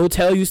whatever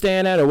hotel you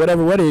staying at or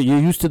whatever, you're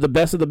used to the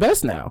best of the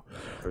best now.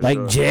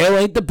 Jail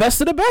ain't the best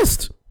of the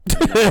best.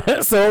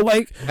 So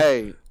like,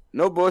 hey,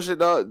 no bullshit,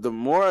 dog. The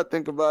more I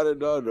think about it,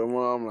 dog, the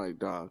more I'm like,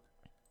 dog,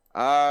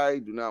 I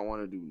do not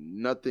want to do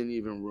nothing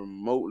even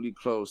remotely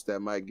close that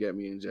might get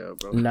me in jail,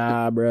 bro.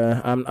 Nah,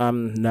 bro.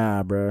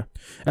 Nah, bro.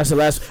 That's the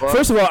last.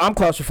 First of all, I'm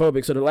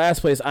claustrophobic, so the last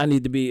place I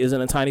need to be is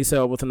in a tiny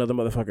cell with another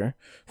motherfucker.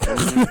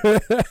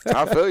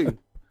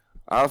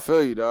 I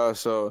feel you, dog.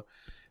 So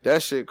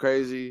that shit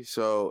crazy.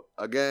 So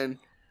again,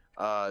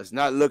 it's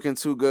not looking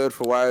too good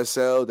for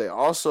YSL. They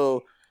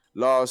also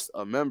lost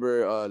a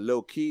member,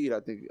 Lil Keed, I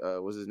think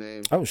was his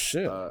name. Oh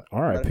shit.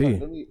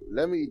 R.I.P.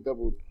 Let me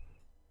double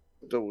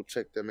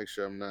check that, make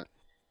sure I'm not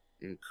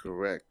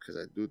incorrect, because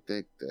I do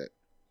think that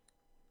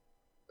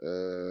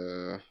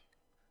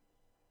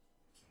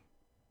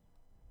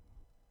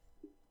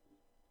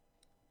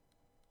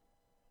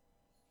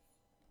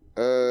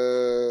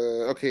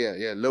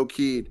Lil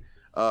Keed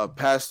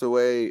passed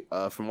away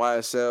from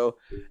YSL,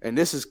 and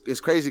this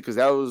is crazy because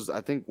that was,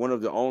 I think, one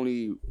of the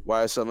only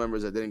YSL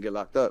members that didn't get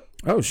locked up.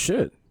 Oh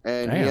shit.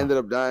 And Damn. He ended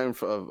up dying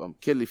of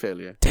kidney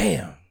failure.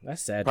 Damn,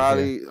 that's sad.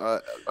 Probably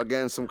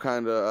again some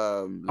kind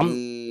of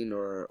lean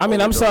or. I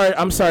mean, I'm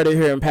sorry to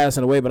hear him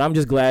passing away, but I'm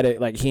just glad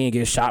that he didn't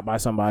get shot by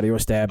somebody or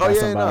stabbed by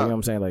somebody. No. You know what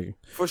I'm saying? Like,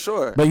 for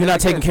sure. But you're not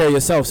taking care of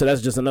yourself, so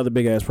that's just another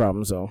big ass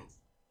problem. So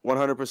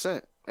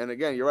 100%. And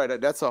again, you're right.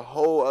 That's a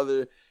whole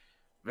other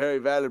very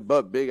valid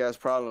but big ass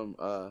problem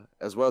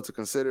as well to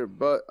consider.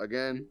 But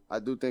again, I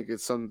do think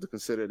it's something to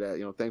consider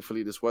that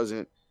thankfully this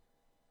wasn't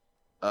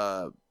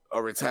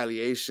a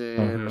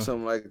retaliation or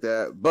something like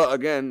that. But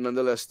again,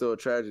 nonetheless, still a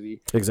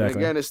tragedy. Exactly.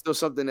 And again, it's still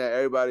something that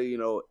everybody, in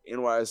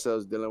YSL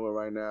is dealing with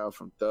right now,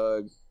 from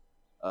Thug,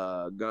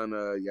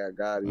 Gunna,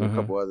 Gotti, a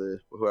couple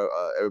other,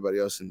 everybody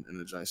else in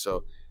the joint.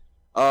 So,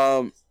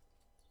 I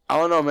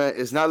don't know, man.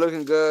 It's not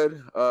looking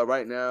good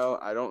right now.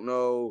 I don't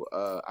know.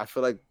 I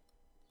feel like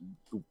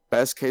the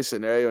best case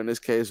scenario in this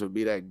case would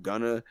be that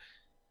Gunna,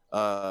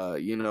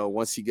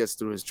 once he gets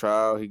through his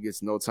trial, he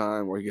gets no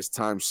time, or he gets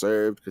time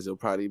served, because he'll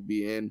probably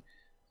be in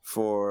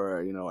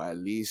for at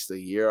least a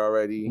year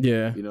already.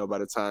 Yeah. By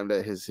the time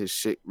that his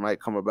shit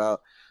might come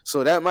about.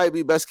 So that might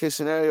be best case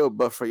scenario.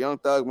 But for Young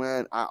Thug,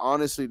 man, I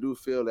honestly do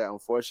feel that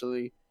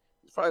unfortunately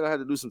he's probably gonna have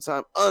to do some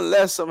time,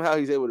 unless somehow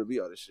he's able to beat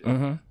all this shit.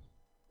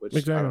 Which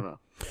exactly. I don't know.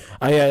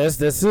 Yeah,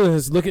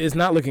 it's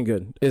not looking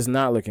good. It's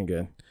not looking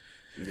good.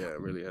 Yeah,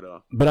 really at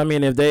all. But I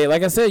mean, if they,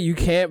 like I said, you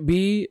can't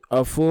be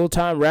a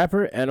full-time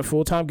rapper and a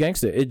full-time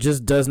gangster. It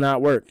just does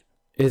not work.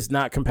 It's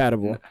not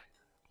compatible.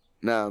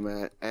 Nah,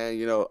 man.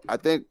 And, I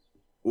think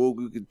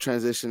we could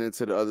transition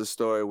into the other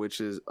story, which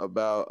is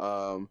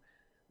about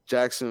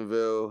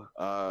Jacksonville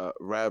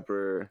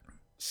rapper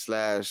 /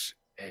 alleged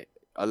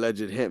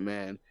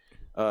hitman,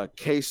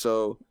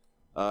 Queso.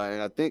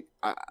 And I think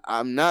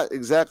I'm not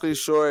exactly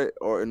sure,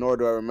 or nor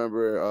do I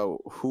remember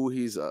who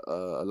he's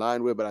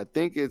aligned with, but I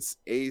think it's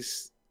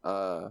Ace.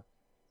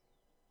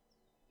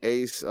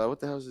 Ace. What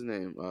the hell's his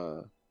name?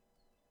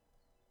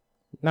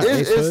 Not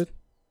Ace Hood.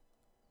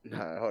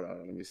 Nah, hold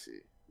on. Let me see.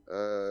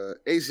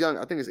 Ace Young.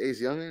 I think it's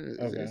Ace Young.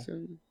 Okay. Ace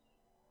Young?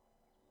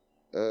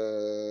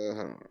 Hold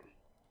on.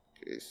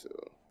 Queso.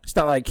 It's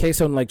not like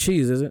queso and like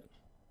cheese, is it?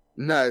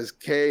 No, it's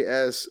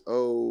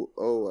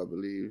KSOO, I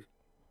believe.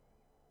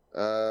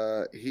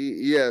 So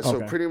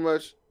okay. pretty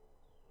much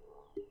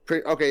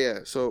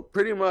so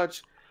pretty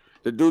much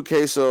the dude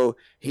Queso,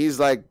 he's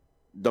like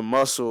the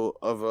muscle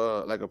of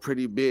a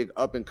pretty big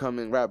up and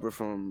coming rapper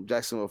from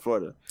Jacksonville,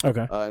 Florida.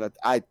 Okay. And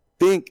I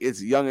think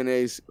it's Young and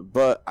Ace,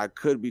 but I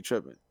could be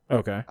tripping.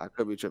 Okay. I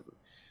could be tripping.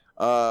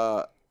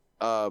 But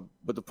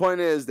the point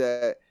is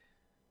that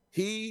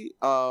he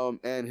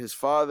and his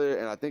father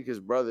and I think his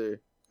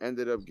brother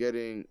ended up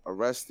getting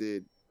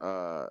arrested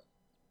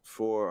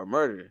for a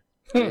murder.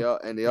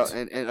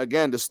 And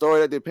again, the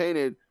story that they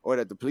painted or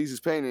that the police is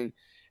painting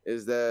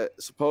is that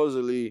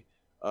supposedly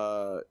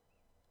the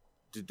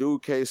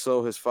dude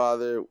Queso, his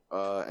father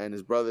and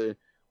his brother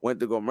went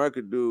to go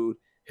murder dude.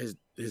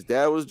 His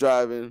dad was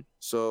driving,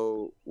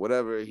 so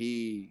whatever,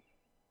 he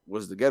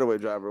was the getaway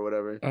driver or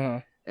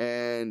whatever,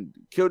 and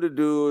killed the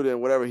dude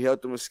and whatever. He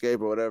helped him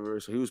escape or whatever,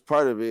 so he was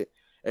part of it.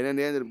 And then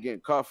they ended up getting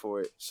caught for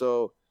it.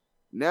 So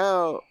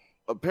now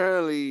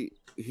apparently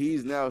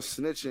he's now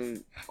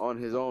snitching on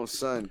his own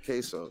son,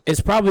 Queso.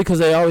 It's probably because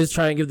they always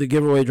try and give the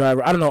giveaway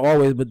driver. I don't know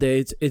always, but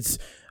there's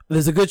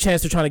a good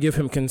chance they're trying to give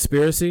him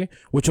conspiracy,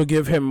 which will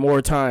give him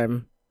more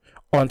time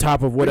on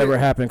top of whatever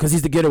happened because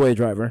he's the getaway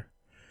driver.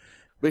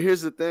 But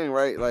here's the thing,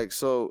 right? Like,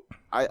 so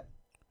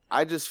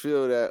I just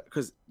feel that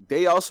because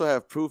they also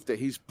have proof that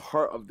he's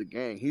part of the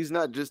gang. He's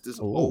not just this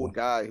old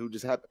guy who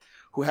just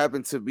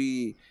happened to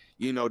be,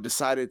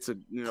 decided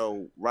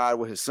to, ride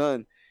with his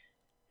son.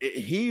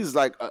 He's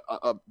like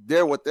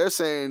what they're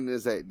saying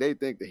is that they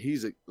think that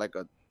he's like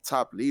a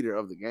top leader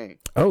of the gang.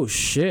 Oh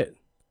shit.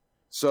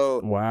 So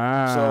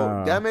wow.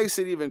 So that makes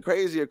it even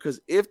crazier because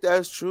if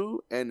that's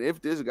true, and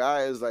if this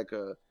guy is like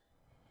a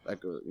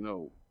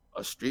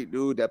street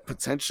dude that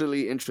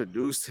potentially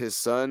introduced his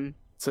son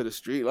to the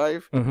street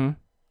life,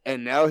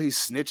 and now he's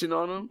snitching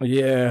on him.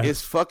 Yeah,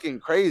 it's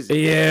fucking crazy.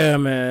 Yeah,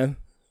 man.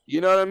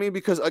 You know what I mean?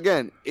 Because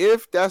again,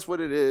 if that's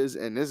what it is,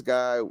 and this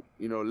guy,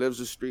 lives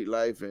a street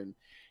life, and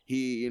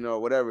he,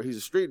 whatever, he's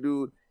a street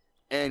dude,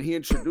 and he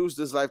introduced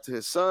this life to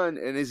his son,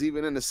 and is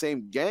even in the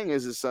same gang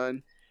as his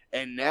son,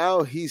 and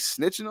now he's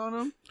snitching on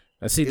him.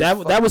 See, that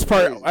was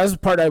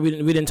part that we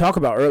didn't talk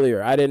about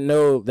earlier. I didn't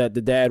know that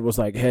the dad was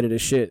like head of the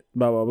shit,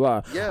 blah blah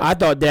blah. Yeah. I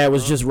thought dad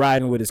was just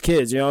riding with his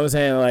kids. You know what I'm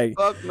saying? Like,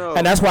 fuck no.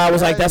 And that's why I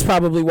was like, that's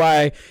probably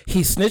why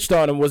he snitched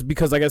on him, was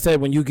because, like I said,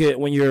 when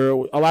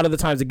you're a lot of the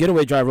times the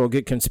getaway driver will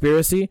get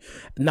conspiracy,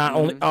 not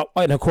only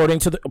and according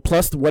to the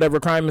plus whatever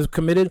crime is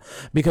committed,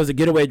 because the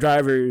getaway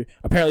driver,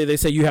 apparently they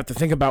say you have to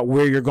think about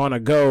where you're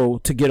gonna go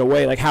to get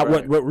away, like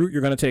what route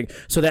you're gonna take.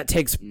 So that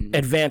takes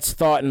advanced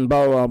thought and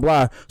blah blah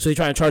blah. So they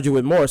try and charge you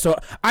with more. So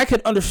I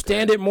could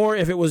understand it more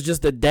if it was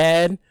just the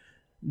dad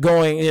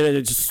going,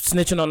 just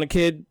snitching on the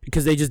kid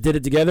because they just did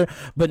it together.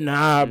 But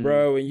nah,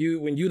 bro, when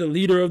you the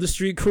leader of the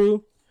street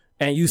crew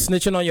and you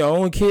snitching on your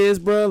own kids,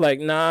 bro, like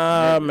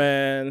nah,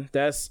 man,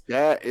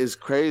 that is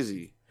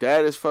crazy.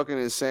 That is fucking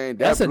insane.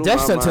 That's a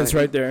death sentence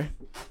right there.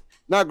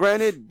 Now,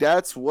 granted,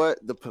 that's what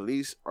the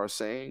police are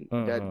saying.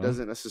 That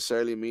doesn't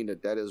necessarily mean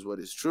that is what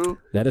is true.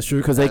 That is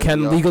true because they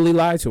can legally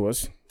lie to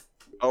us.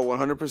 Oh,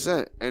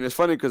 100%. And it's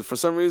funny because for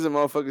some reason,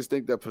 motherfuckers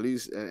think that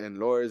police and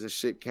lawyers and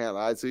shit can't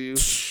lie to you.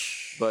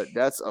 But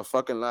that's a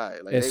fucking lie.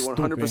 Like, it's they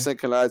 100% stupid.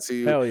 Can lie to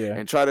you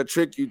and try to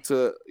trick you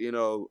to,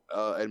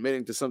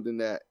 admitting to something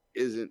that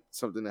isn't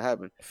something that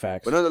happened.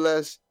 Facts. But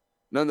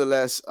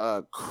nonetheless,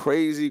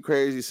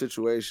 crazy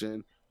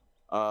situation.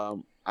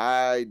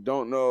 I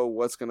don't know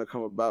what's going to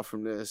come about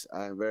from this.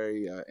 I'm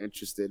very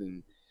interested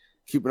in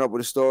keeping up with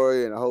the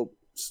story, and I hope,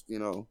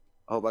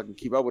 I can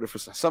keep up with it for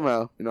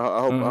somehow.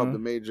 I hope the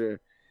major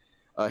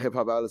hip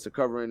hop outlets are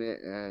covering it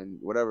and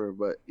whatever.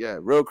 But yeah,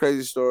 real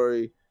crazy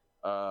story.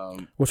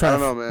 We'll try. I don't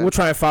know, man. We'll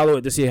try and follow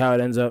it to see how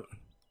it ends up.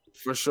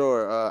 For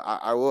sure.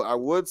 I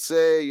would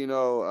say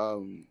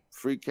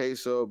free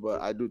Queso,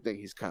 but I do think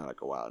he's kind of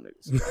like a wild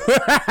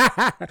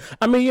nigga.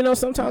 I mean,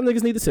 sometimes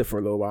niggas need to sit for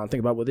a little while and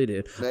think about what they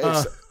did.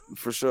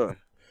 For sure.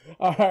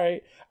 All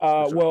right.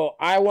 Well,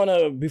 I want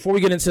to, before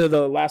we get into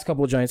the last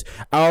couple of joints,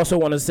 I also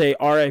want to say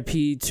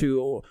RIP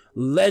to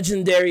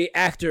legendary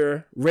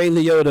actor Ray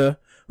Liotta,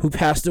 who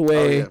passed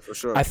away, for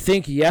sure. I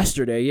think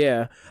yesterday.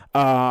 Yeah.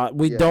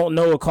 We don't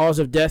know a cause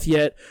of death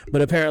yet,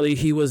 but apparently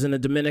he was in the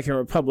Dominican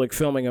Republic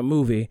filming a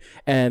movie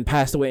and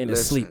passed away in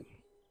his sleep.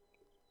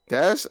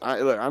 Look,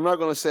 I'm not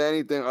going to say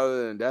anything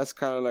other than that's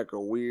kind of like a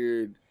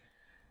weird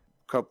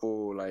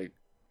couple, like,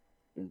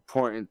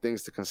 important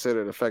things to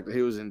consider. The fact that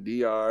he was in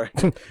DR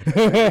and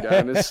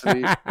died in his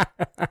sleep.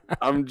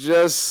 I'm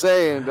just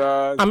saying,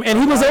 dog. And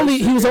he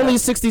was only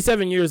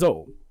 67 years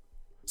old,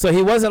 so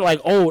he wasn't like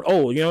old.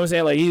 You know what I'm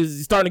saying? Like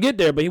he's starting to get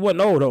there, but he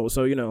wasn't old.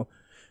 So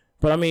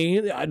But I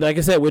mean, like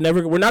I said, we're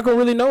not gonna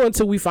really know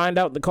until we find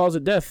out the cause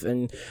of death,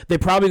 and they're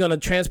probably gonna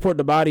transport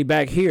the body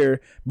back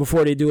here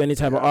before they do any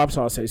type of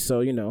autopsy.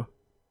 So who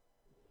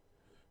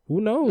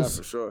knows? Yeah,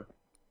 for sure.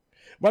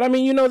 But I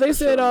mean, they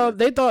said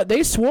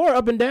they swore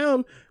up and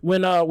down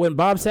when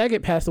Bob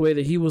Saget passed away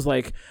that he was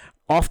like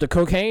off the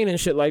cocaine and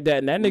shit like that,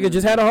 and that nigga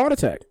just had a heart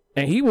attack,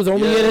 and he was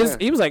only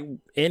he was like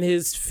in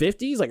his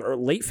 50s, like or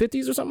late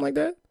 50s or something like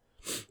that.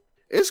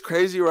 It's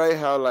crazy, right?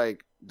 How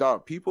like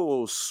dog people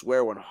will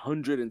swear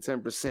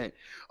 110%.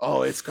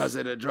 Oh, it's because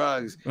of the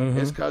drugs.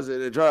 It's because of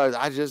the drugs.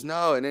 I just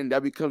know, and then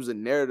that becomes a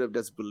narrative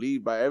that's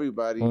believed by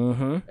everybody,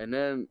 and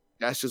then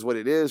that's just what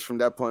it is from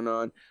that point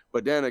on.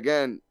 But then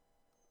again,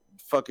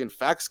 fucking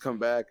facts come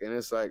back and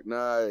it's like,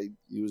 nah,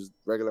 he was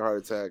regular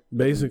heart attack.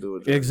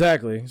 Basically,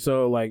 exactly.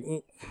 So like,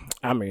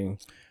 I mean,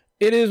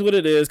 It is what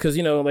it is, because,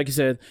 you know, like you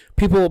said,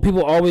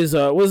 people always,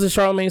 what is it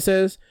Charlemagne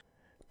says?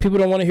 People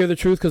don't want to hear the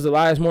truth because the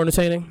lie is more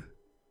entertaining.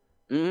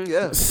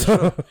 Yeah.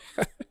 So,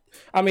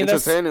 I mean,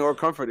 that's entertaining or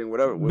comforting,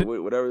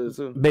 whatever it is.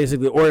 Too.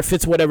 Basically, or it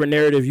fits whatever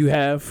narrative you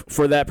have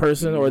for that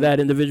person or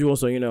that individual.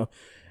 So, you know,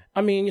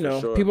 I mean, you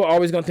know, people are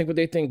always going to think what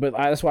they think, but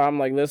that's why I'm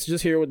like, let's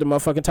just hear what the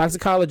motherfucking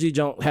toxicology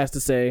junk has to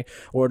say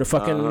or the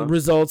fucking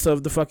results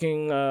of the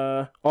fucking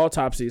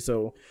autopsy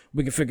so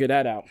we can figure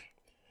that out.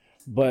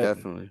 But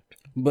definitely.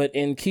 But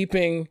in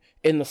keeping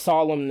in the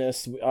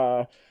solemnness,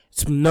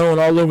 it's known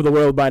all over the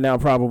world by now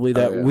probably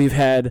that we've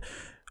had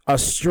a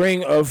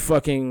string of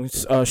fucking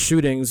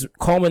shootings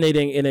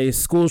culminating in a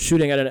school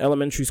shooting at an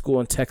elementary school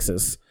in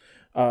Texas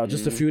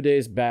just a few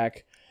days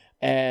back.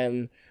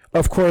 And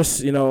of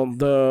course, you know,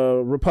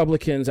 the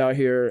Republicans out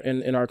here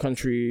in our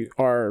country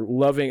they're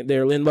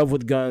in love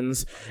with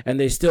guns, and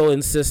they still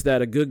insist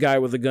that a good guy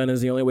with a gun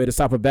is the only way to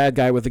stop a bad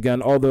guy with a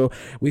gun. Although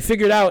we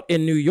figured out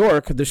in New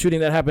York, the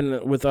shooting that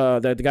happened with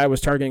that the guy was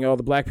targeting all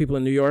the black people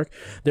in New York,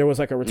 there was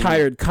like a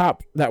retired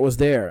cop that was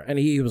there, and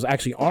he was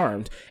actually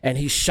armed, and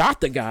he shot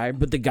the guy,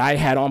 but the guy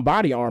had on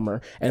body armor,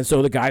 and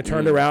so the guy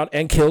turned around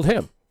and killed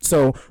him.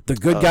 So the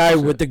good guy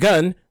with the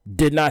gun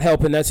did not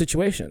help in that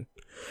situation.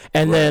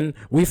 And then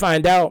we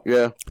find out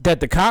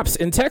that the cops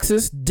in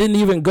Texas didn't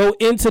even go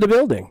into the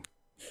building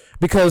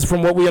because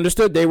from what we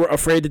understood, they were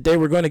afraid that they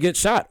were going to get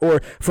shot.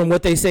 Or from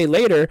what they say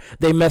later,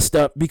 they messed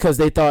up because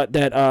they thought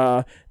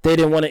that they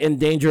didn't want to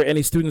endanger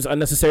any students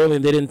unnecessarily,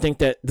 and they didn't think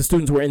that the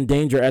students were in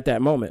danger at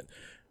that moment.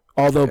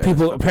 Although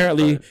people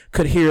apparently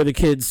could hear the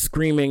kids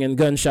screaming and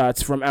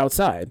gunshots from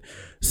outside.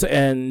 So,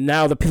 and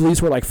now the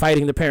police were like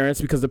fighting the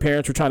parents because the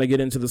parents were trying to get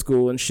into the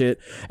school and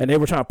shit. And they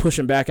were trying to push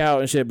them back out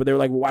and shit. But they were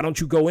like, well, why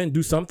don't you go in,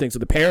 do something? So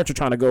the parents are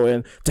trying to go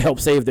in to help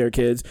save their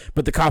kids.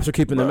 But the cops are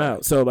keeping them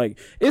out. So like,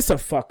 it's a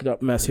fucked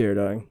up mess here,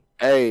 dog.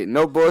 Hey,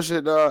 no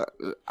bullshit, dog.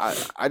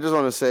 I just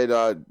want to say,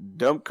 dog,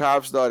 dumb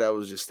cops, dog, that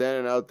was just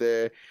standing out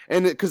there.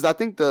 And because I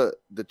think the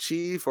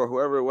chief or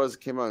whoever it was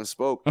came out and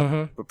spoke.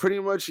 But pretty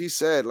much he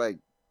said, like,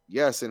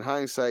 yes, in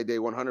hindsight, they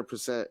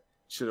 100%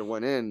 should have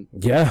went in.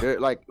 Yeah. They're,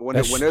 like, when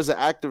there's an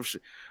active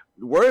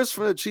words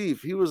from the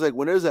chief, he was like,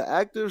 when there's an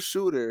active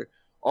shooter,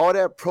 all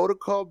that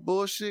protocol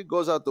bullshit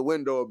goes out the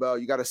window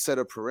about you got to set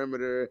a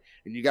perimeter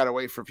and you got to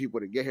wait for people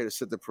to get here to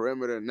set the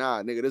perimeter.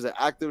 Nah, nigga, there's an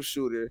active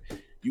shooter.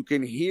 You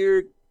can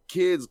hear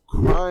kids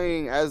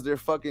crying as they're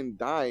fucking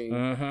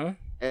dying.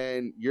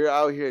 And you're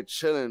out here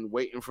chilling,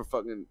 waiting for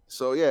fucking.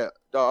 So, yeah,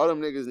 dog, all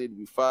them niggas need to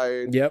be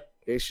fired. Yep.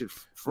 They should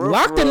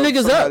lock them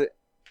niggas up.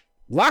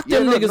 Lock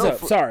them niggas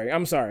up.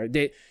 I'm sorry.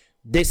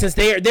 They since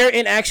their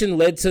inaction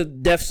led to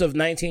deaths of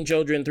 19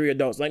 children and 3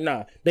 adults. Like,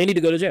 nah, they need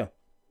to go to jail.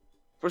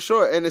 For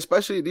sure. And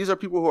especially these are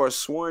people who are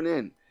sworn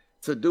in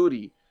to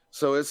duty.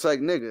 So it's like,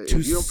 nigga, to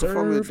if you don't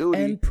perform your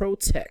duty and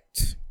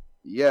protect.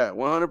 Yeah,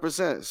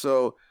 100%.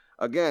 So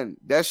again,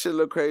 that shit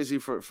look crazy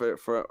for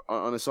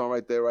on the song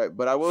right there, right?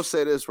 But I will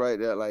say this, right,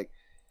 that like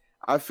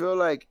I feel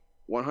like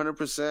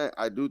 100%.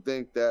 I do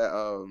think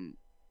that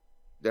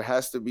there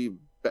has to be.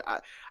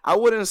 I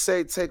wouldn't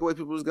say take away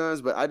people's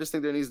guns, but I just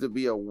think there needs to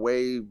be a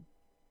way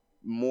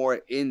more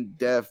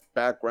in-depth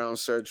background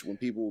search when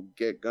people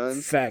get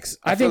guns. Facts.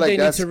 I think they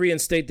need to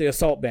reinstate the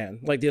assault ban,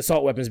 like the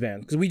assault weapons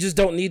ban, because we just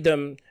don't need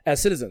them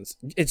as citizens.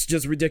 It's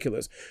just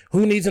ridiculous.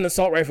 Who needs an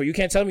assault rifle? You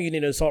can't tell me you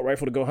need an assault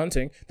rifle to go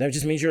hunting. That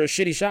just means you're a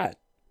shitty shot.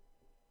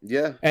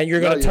 Yeah. And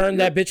you're going to turn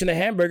that bitch into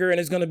hamburger and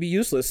it's going to be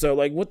useless. So,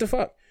 like, what the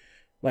fuck?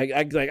 Like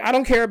I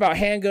don't care about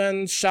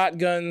handguns,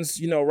 shotguns,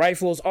 you know,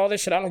 rifles, all that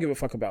shit. I don't give a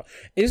fuck about.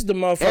 It's the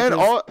motherfuckers. And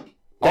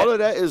all of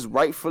that is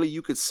rightfully,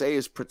 you could say,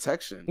 is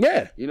protection.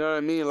 Yeah. You know what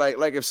I mean?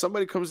 Like if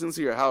somebody comes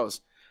into your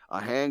house,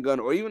 a handgun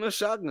or even a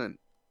shotgun,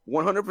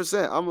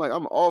 100%.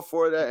 I'm all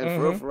for that.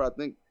 And for real, I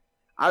think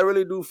I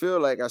really do feel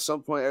like at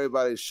some point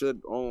everybody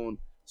should own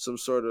some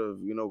sort of,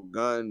 you know,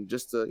 gun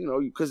just to, you know,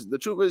 because the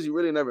truth is you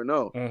really never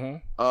know.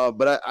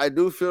 But I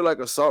do feel like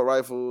assault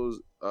rifles,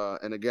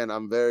 and again,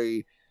 I'm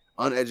very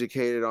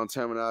uneducated on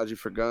terminology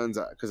for guns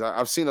because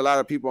I've seen a lot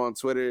of people on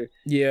Twitter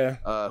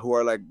who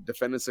are like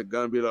defendants of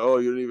gun be like, oh,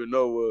 you don't even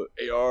know what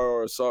AR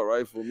or assault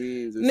rifle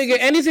means. Nigga,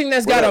 anything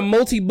that's got a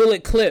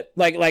multi-bullet clip,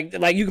 like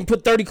you can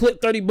put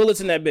 30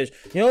 bullets in that bitch.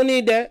 You don't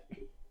need that.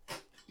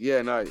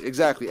 Yeah, no,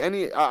 exactly.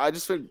 I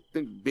just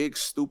think big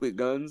stupid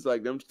guns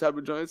like them type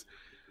of joints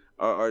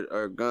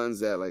are guns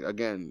that, like,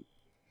 again,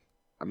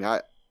 I mean,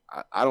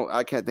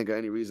 I can't think of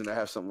any reason to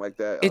have something like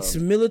that. It's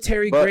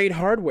military grade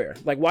hardware.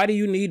 Like, why do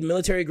you need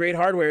military grade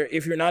hardware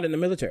if you're not in the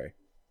military?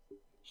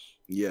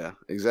 Yeah,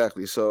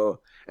 exactly.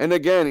 So, and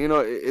again, you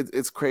know,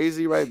 it's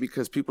crazy, right?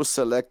 Because people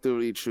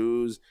selectively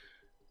choose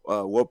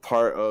what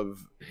part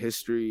of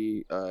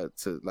history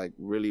to like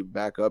really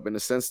back up, in the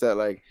sense that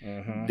like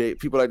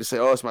people like to say,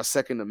 oh, it's my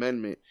Second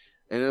Amendment.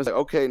 And it was like,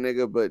 okay,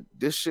 nigga, but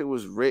this shit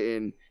was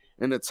written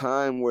in a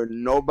time where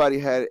nobody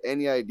had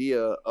any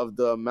idea of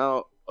the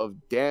amount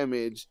of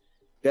damage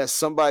that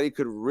somebody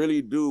could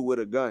really do with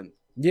a gun.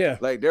 Yeah.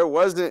 Like there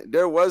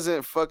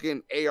wasn't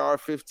fucking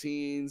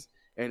AR-15s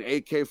and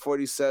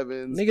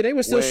AK-47s. Nigga, they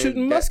were still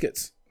shooting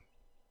muskets.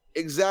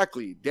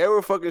 Exactly. They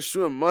were fucking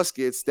shooting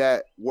muskets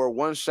that were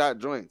one-shot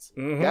joints.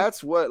 Mhm.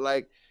 That's what,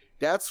 like,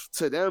 that's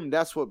to them,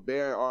 that's what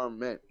bearing arm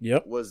meant.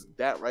 Yep. Was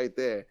that right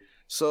there.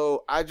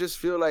 So I just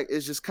feel like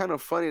it's just kind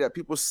of funny that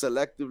people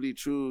selectively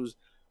choose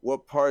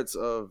what parts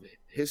of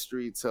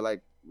history to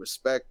like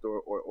respect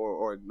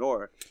or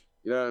ignore.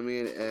 You know what I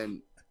mean?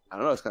 And I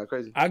don't know, it's kind of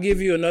crazy. I'll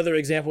give you another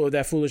example of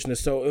that foolishness.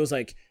 So it was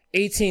like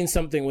 18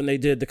 something when they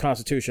did the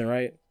Constitution,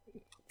 right?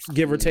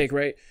 Give or take,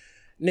 right?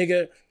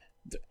 Nigga,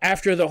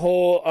 after the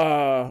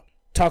whole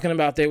talking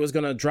about they was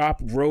gonna drop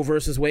Roe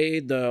versus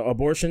Wade, the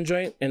abortion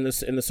joint in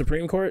the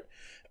Supreme Court,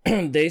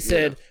 they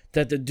said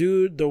that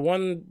the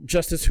one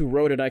justice who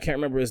wrote it, I can't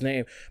remember his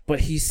name,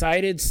 but he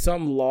cited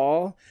some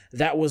law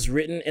that was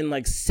written in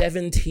like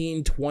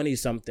 1720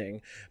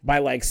 something by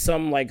like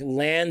some like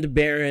land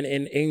baron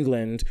in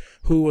England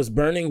who was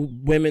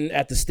burning women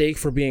at the stake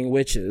for being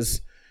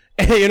witches.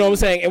 You know what I'm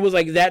saying? It was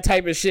like that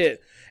type of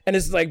shit. And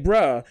it's like,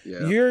 bruh,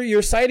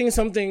 you're citing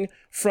something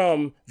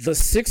from the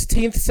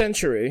 16th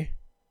century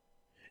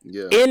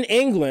in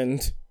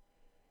England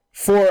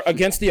for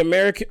against the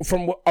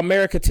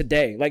America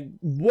today. Like,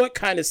 what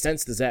kind of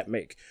sense does that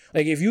make?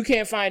 Like, if you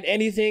can't find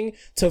anything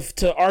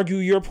to argue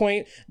your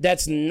point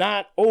that's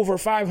not over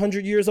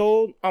 500 years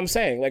old, I'm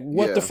saying, like,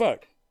 what the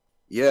fuck?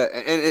 Yeah,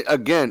 and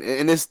again,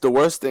 it's the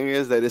worst thing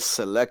is that it's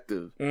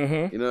selective.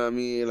 Mm-hmm. You know what I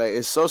mean? Like,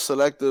 it's so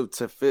selective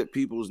to fit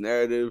people's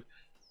narrative.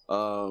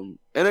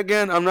 And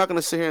again, I'm not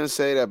gonna sit here and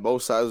say that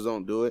both sides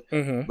don't do it,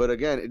 but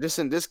again, just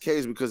in this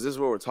case, because this is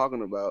what we're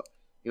talking about,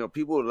 you know,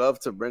 people love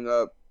to bring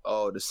up,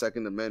 the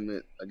Second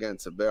Amendment again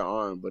to bear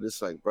arm, but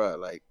it's like, bro,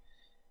 like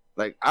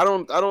I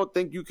don't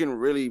think you can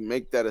really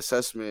make that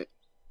assessment,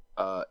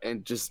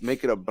 and just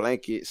make it a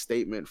blanket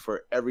statement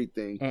for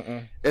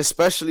everything,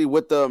 especially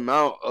with the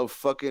amount of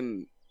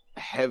fucking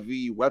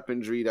heavy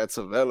weaponry that's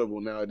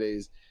available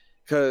nowadays,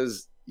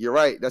 because. You're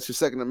right. That's your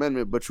Second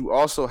Amendment, but you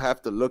also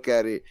have to look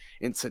at it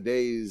in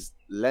today's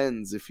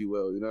lens, if you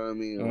will. You know what I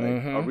mean?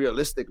 Like a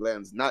realistic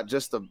lens, not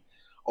just a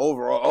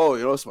overall. Oh,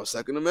 you know, it's my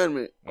Second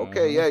Amendment.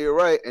 Okay, yeah, you're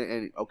right.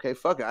 And okay,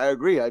 fuck it. I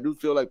agree. I do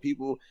feel like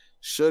people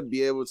should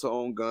be able to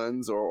own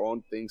guns or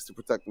own things to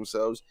protect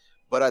themselves,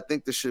 but I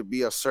think there should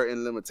be a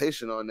certain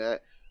limitation on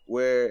that,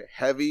 where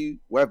heavy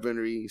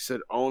weaponry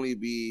should only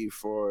be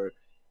for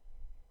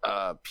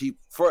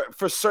for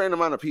a certain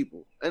amount of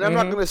people. And I'm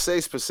not going to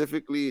say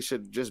specifically it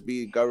should just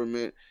be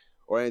government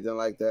or anything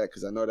like that,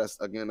 because I know that's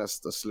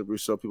the slippery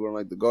slope people don't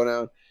like to go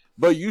down,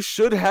 but you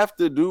should have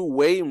to do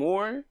way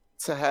more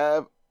to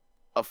have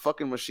a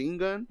fucking machine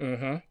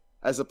gun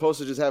as opposed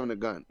to just having a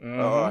gun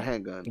or a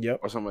handgun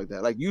or something like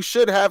that. Like, you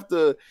should have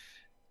to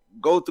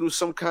go through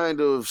some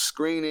kind of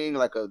screening,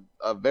 like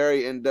a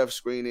very in-depth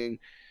screening,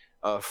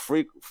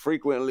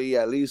 frequently,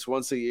 at least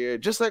once a year,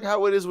 just like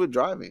how it is with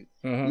driving.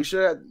 You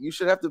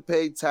should have to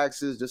pay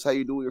taxes just how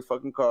you do with your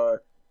fucking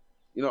car,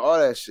 you know, all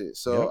that shit.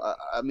 So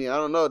I mean, I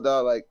don't know,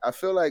 dog. Like, I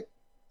feel like,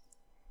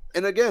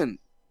 and again,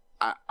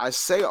 I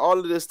say all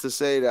of this to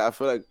say that I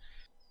feel like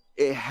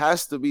it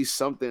has to be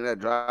something that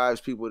drives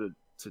people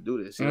to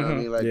do this. You know what I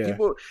mean? Like,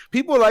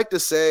 people like to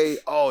say,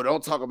 oh,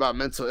 don't talk about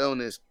mental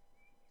illness,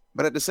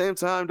 but at the same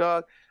time,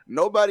 dog,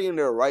 nobody in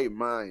their right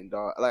mind,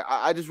 dog. Like,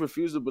 I just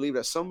refuse to believe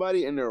that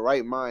somebody in their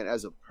right mind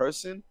as a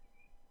person,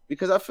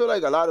 because I feel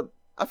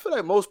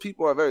like most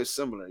people are very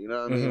similar. You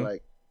know what I mean?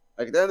 Like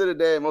at the end of the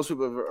day, most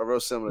people are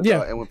real similar. Yeah.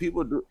 Dog. And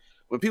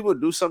when people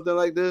do something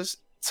like this,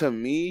 to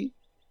me,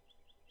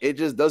 it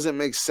just doesn't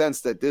make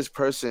sense that this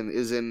person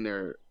is in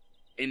their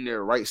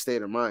right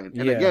state of mind.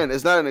 And again,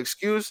 it's not an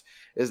excuse.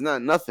 It's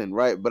not nothing,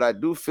 right? But I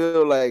do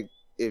feel like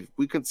if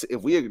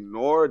we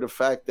ignore the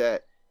fact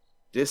that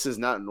this is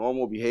not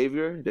normal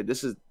behavior,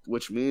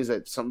 which means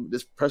that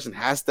this person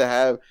has to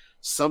have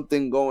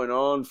something going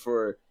on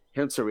for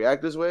him to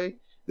react this way,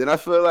 then I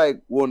feel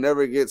like we'll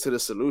never get to the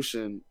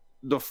solution,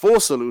 the full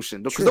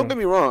solution. Because don't get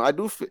me wrong,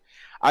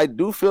 I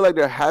do feel like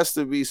there has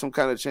to be some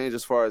kind of change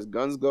as far as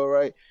guns go,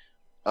 right?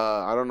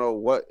 I don't know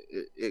what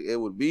it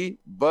would be,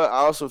 but I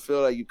also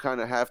feel like you kind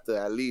of have to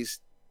at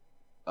least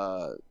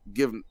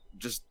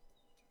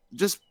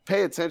just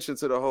pay attention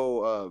to the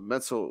whole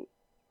mental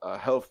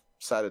health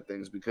side of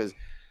things, because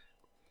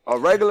a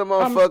regular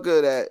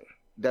motherfucker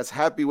that's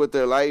happy with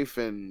their life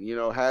and, you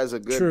know, has a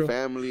good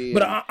family.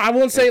 But I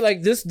won't say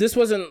like this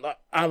wasn't,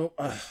 I'm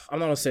not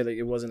gonna say that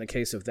it wasn't a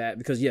case of that,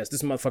 because yes,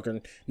 this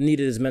motherfucker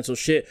needed his mental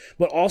shit,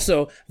 but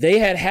also they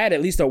had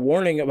at least a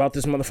warning about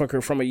this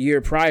motherfucker from a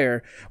year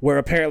prior, where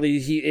apparently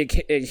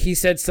he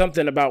said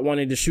something about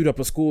wanting to shoot up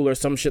a school or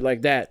some shit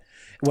like that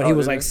when he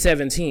was like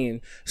 17.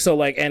 So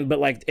like,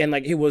 and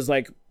he was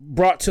like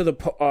brought to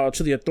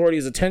the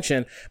authorities'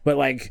 attention, but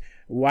like,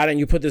 why didn't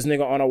you put this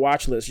nigga on a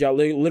watch list? Y'all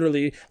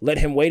literally let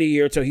him wait a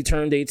year till he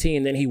turned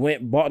 18. Then he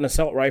bought an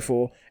assault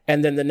rifle,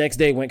 and then the next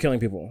day went killing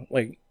people.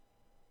 Like,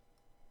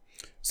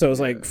 so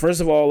it's like,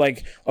 first of all,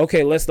 like,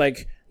 okay, let's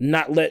like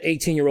not let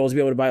 18-year-olds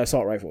be able to buy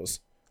assault rifles.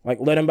 Like,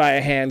 let him buy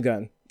a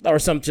handgun or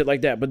some shit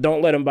like that, but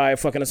don't let him buy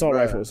fucking assault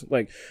rifles.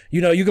 Like, you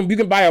know, you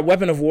can buy a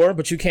weapon of war,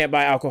 but you can't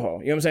buy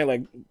alcohol. You know what I'm saying?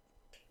 Like,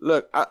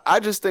 look,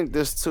 I just think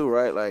this too,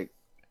 right? Like,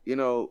 you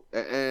know,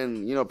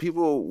 and you know,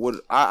 people would.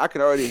 I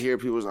can already hear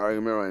people's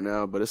argument right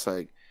now, but it's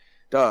like,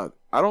 dog,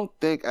 I don't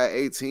think at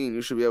 18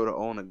 you should be able to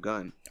own a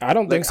gun. I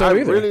don't think so either.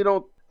 I really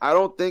don't. I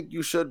don't think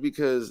you should,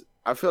 because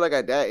I feel like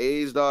at that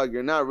age, dog,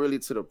 you're not really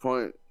to the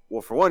point.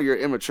 Well, for one, you're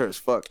immature as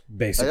fuck.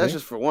 Basically, like, that's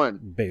just for one.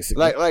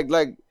 Basically,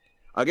 like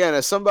again,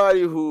 as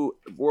somebody who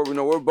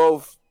we're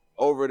both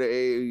over the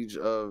age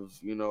of,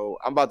 you know,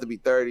 I'm about to be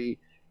 30.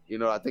 You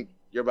know, I think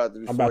you're about to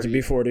be 40. I'm about to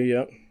be 40.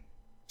 Yep.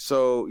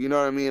 So you know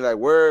what I mean? Like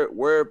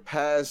we're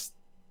past.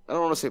 I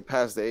don't want to say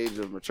past the age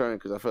of maturing,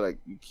 because I feel like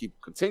you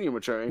continue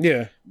maturing.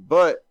 Yeah.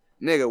 But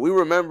nigga, we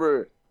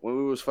remember when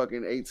we was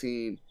fucking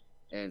 18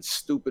 and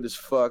stupid as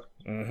fuck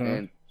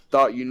and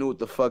thought you knew what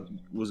the fuck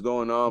was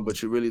going on,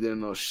 but you really didn't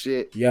know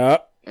shit.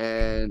 Yup.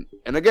 And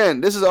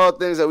again, this is all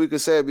things that we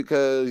could say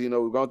because, you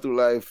know, we've gone through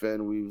life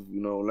and we've, you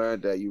know,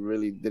 learned that you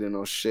really didn't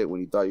know shit when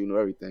you thought you knew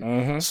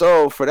everything.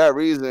 So for that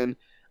reason,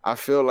 I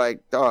feel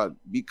like, dog,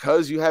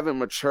 because you haven't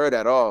matured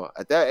at all,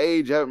 at that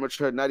age, you haven't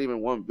matured not even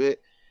one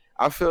bit,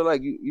 I feel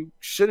like you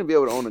shouldn't be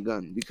able to own a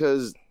gun,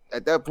 because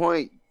at that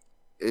point,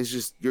 it's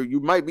just you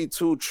might be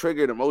too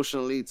triggered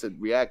emotionally to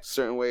react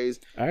certain ways.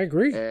 I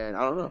agree. And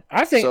I don't know.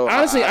 I think, so,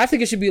 honestly, I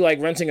think it should be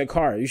like renting a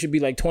car. You should be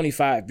like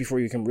 25 before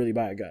you can really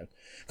buy a gun.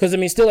 Because, I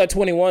mean, still at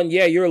 21,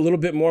 yeah, you're a little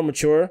bit more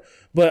mature.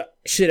 But,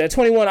 shit, at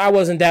 21, I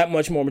wasn't that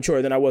much more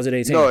mature than I was at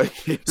 18. No,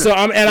 so,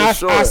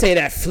 I say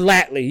that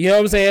flatly. You know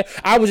what I'm saying?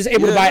 I was just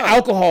able to buy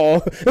alcohol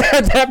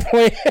at that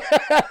point.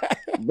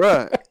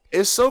 Bruh,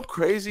 it's so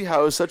crazy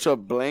how it's such a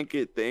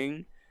blanket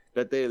thing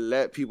that they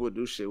let people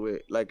do shit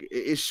with. Like,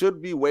 it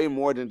should be way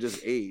more than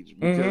just age.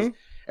 Because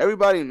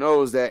everybody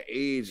knows that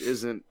age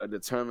isn't a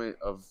determinant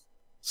of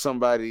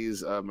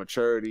somebody's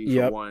maturity,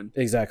 for one.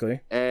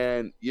 Exactly.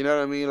 And you know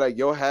what I mean? Like,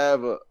 you'll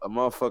have a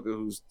motherfucker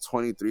who's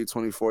 23,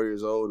 24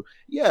 years old.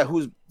 Yeah,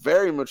 who's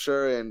very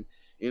mature and,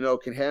 you know,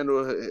 can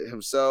handle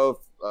himself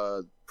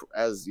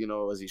as, you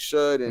know, as he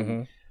should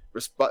and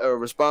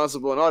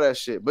responsible and all that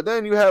shit. But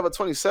then you have a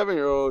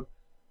 27-year-old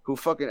who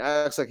fucking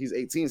acts like he's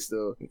 18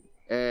 still.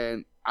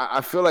 And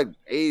I feel like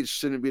age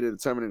shouldn't be the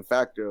determining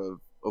factor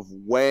of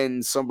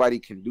when somebody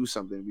can do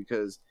something,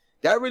 because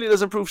that really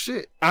doesn't prove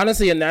shit.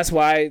 Honestly, and that's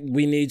why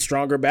we need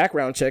stronger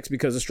background checks,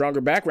 because a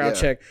stronger background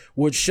check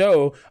would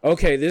show,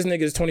 okay, this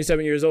nigga is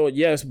 27 years old,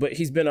 yes, but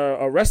he's been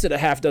arrested a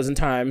half dozen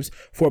times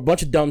for a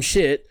bunch of dumb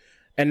shit.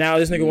 And now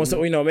this nigga wants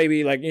to, you know,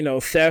 maybe like, you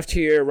know, theft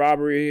here,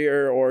 robbery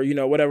here, or, you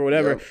know, whatever.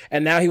 Yep.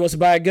 And now he wants to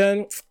buy a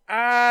gun.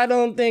 I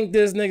don't think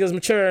this nigga's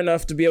mature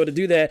enough to be able to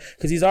do that,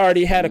 because he's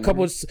already had a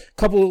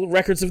couple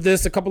records of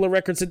this, a couple of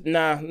records of,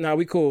 nah,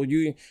 we cool.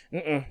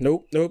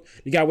 Nope.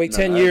 You gotta wait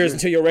 10 years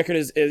until your record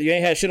is, you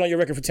ain't had shit on your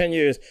record for 10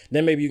 years,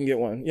 then maybe you can get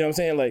one. You know what I'm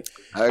saying? Like,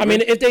 I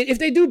mean, if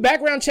they do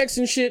background checks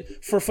and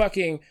shit for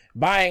fucking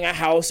buying a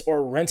house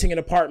or renting an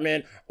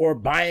apartment or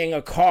buying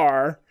a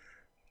car,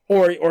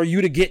 or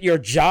you to get your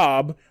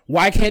job,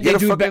 why can't they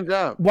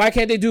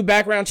do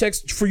background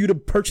checks for you to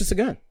purchase a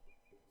gun?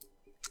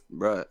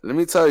 Bruh, let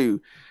me tell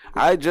you,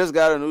 I just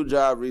got a new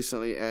job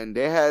recently, and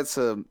they had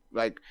to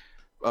like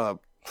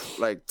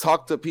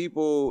talk to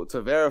people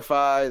to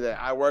verify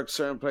that I work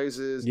certain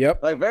places.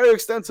 Yep. Like, very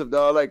extensive,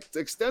 dog. Like,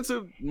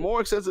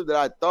 more extensive than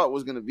I thought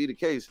was gonna be the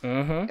case.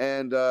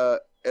 And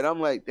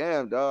I'm like,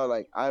 damn, dog.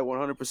 Like, I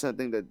 100%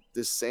 think that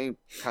this same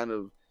kind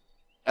of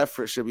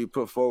effort should be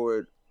put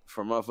forward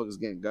for motherfuckers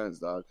getting guns,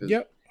 dog.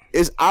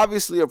 It's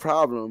obviously a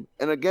problem.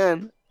 And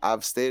again,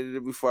 I've stated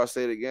it before, I'll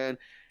say it again.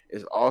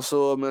 It's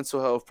also a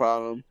mental health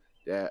problem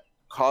that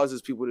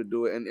causes people to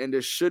do it. And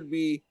there should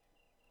be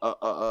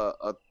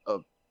a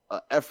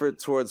effort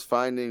towards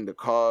finding the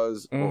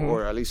cause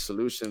or at least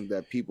solution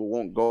that people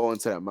won't go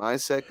into that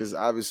mindset, because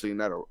obviously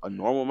not a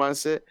normal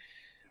mindset.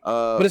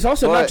 But it's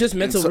also not just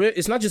mental.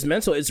 It's not just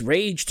mental. It's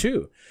rage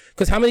too.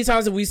 Because how many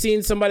times have we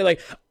seen somebody, like,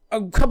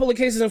 a couple of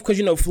cases of, because,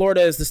 you know,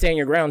 Florida is the stand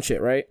your ground shit,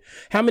 right?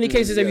 How many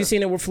cases have you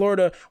seen in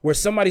Florida where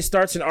somebody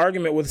starts an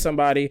argument with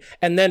somebody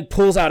and then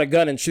pulls out a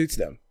gun and shoots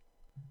them?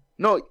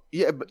 No,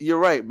 yeah, but you're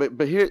right.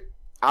 But here,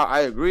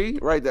 I agree,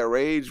 right, that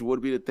rage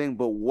would be the thing.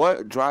 But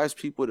what drives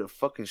people to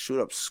fucking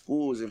shoot up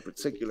schools in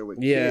particular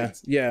with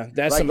kids? Yeah,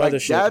 that's some other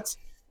shit.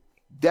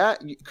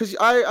 Because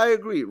I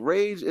agree,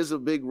 rage is a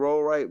big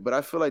role, right? But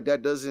I feel like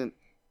that doesn't,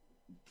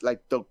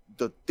 like, the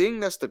thing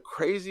that's the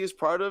craziest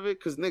part of it,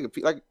 because nigga,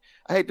 like,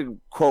 I hate to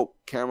quote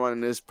Cameron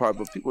in this part,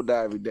 but people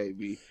die every day,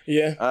 B.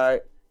 Yeah. All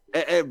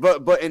right.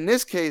 But in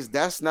this case,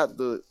 that's not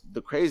the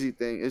crazy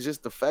thing. It's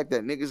just the fact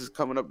that niggas is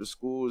coming up to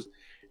schools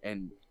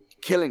and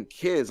killing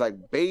kids, like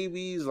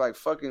babies, like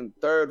fucking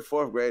 3rd,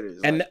 4th graders.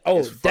 And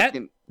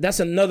that's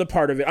another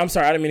part of it. I'm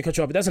sorry, I didn't mean to cut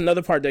you off, but that's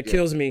another part that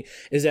kills me,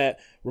 is that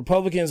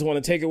Republicans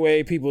want to take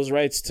away people's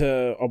rights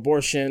to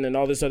abortion and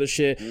all this other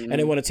shit, and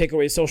they want to take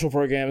away social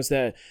programs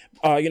that,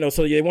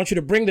 so they want you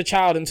to bring the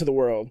child into the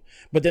world,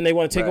 but then they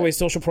want to take away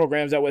social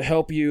programs that would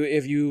help you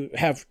if you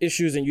have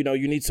issues and, you know,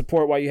 you need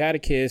support while you had a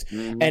kid.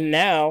 And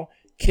now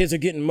kids are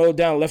getting mowed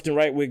down left and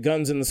right with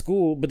guns in the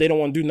school, but they don't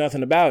want to do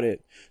nothing about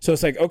it. So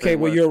it's like, okay,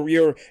 well,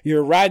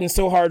 you're riding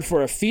so hard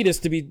for a fetus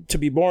to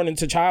be born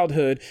into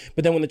childhood,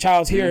 but then when the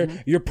child's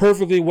here, you're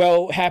perfectly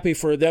happy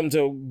for them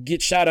to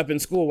get shot up in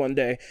school one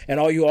day, and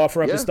all you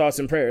offer up is thoughts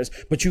and prayers.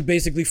 But you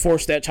basically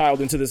force that child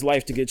into this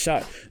life to get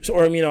shot. So,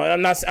 or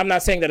I'm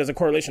not saying that as a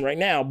correlation right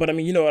now, but I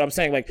mean, you know what I'm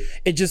saying? Like,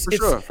 it just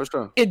for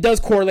sure. It does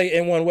correlate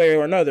in one way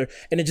or another,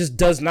 and it just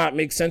does not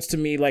make sense to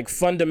me. Like,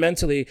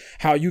 fundamentally,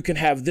 how you can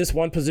have this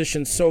one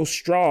position so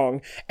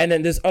strong and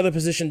then this other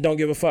position don't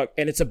give a fuck,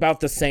 and it's about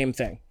the same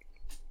thing.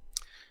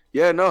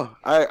 Yeah, no,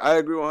 I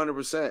agree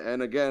 100%.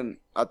 And again,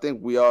 I think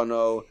we all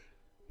know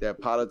that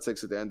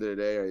politics at the end of the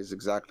day is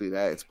exactly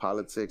that. It's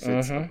politics.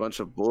 It's a bunch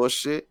of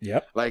bullshit.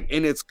 Yep. Like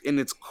in its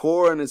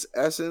core and its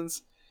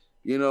essence,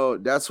 you know,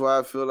 that's why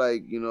I feel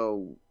like, you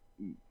know,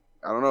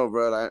 I don't know,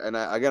 bro.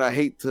 I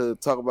hate to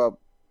talk about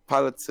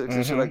politics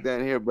and shit like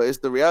that in here, but it's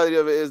the reality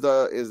of it is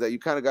that you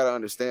kind of got to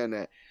understand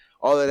that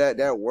all of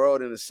that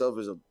world in itself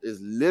is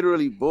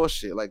literally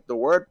bullshit. Like the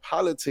word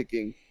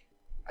politicking,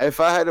 if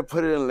I had to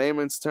put it in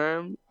layman's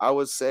term, I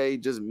would say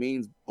just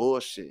means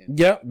bullshit.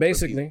 Yep,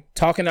 basically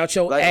talking out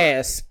your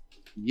ass.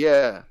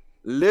 Yeah,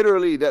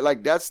 literally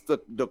that's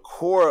the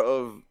core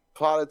of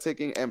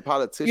politicking and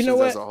politicians, you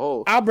know, as a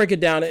whole. I'll break it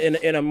down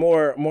in a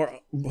more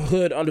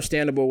hood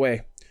understandable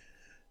way.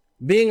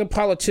 Being a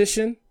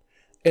politician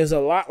is a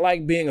lot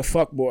like being a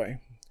fuckboy,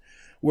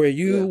 where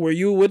you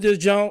with this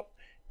junk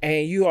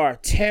and you are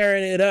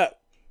tearing it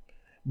up,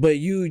 but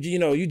you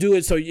do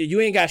it so you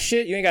ain't got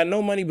shit, you ain't got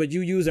no money, but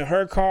you using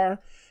her car,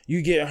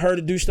 you get her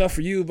to do stuff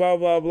for you, blah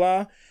blah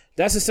blah.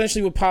 That's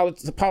essentially what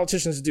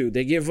politicians do.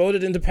 They get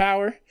voted into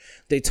power,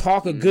 they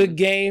talk a good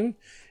game,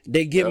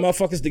 they get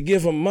motherfuckers to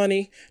give them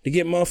money, they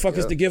get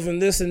motherfuckers to give them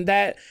this and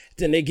that,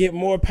 then they get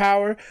more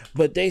power,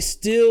 but they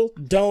still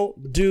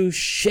don't do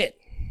shit.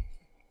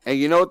 And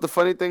you know what the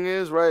funny thing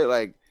is, right?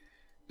 Like,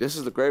 this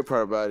is the great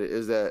part about it,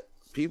 is that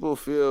people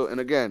feel, and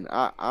again,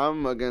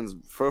 I'm against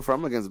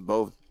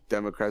both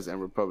Democrats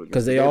and Republicans.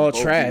 Because they all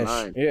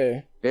trash.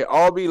 Yeah. They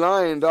all be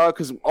lying, dog,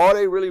 because all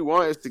they really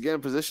want is to get in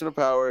position of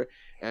power,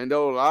 and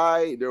they'll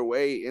lie their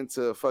way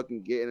into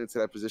fucking getting into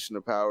that position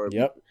of power.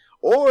 Yep.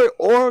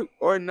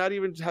 Or not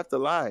even have to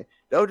lie.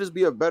 They'll just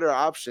be a better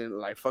option,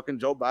 like fucking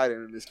Joe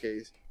Biden in this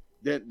case,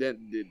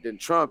 than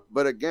Trump.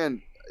 But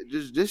again,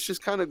 this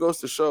just kind of goes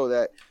to show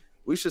that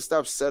we should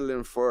stop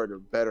settling for the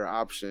better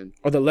option.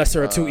 Or the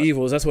lesser of two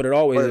evils. That's what it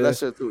always is. The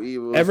lesser of two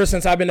evils. Ever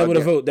since I've been able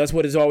to vote, that's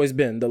what it's always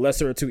been. The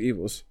lesser of two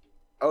evils.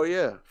 Oh,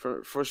 yeah,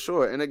 for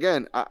sure. And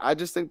again, I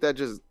just think that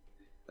that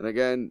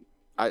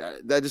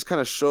just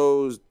kind of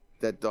shows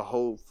that the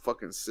whole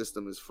fucking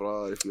system is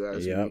flawed, if you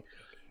ask me.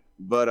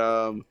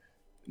 But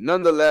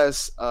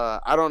nonetheless,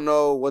 I don't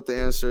know what the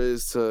answer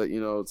is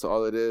to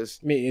all of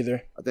this. Me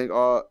either. I think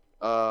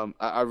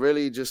I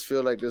really just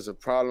feel like there's a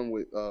problem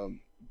with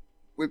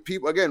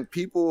people. Again,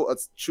 people are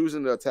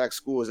choosing to attack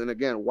schools, and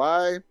again,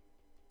 why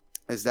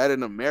is that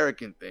an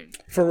American thing?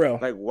 For real?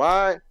 Like,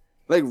 why?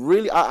 Like,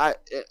 really? I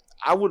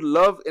would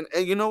love, and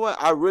you know what?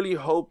 I really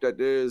hope that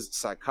there's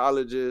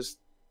psychologists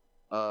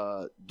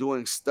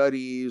doing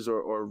studies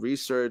or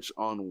research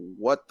on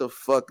what the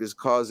fuck is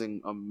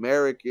causing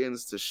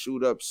Americans to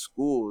shoot up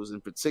schools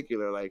in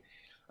particular. Like,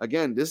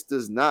 again, this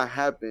does not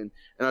happen,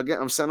 and again,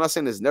 I'm not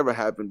saying this never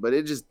happened, but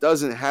it just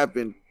doesn't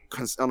happen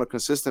on a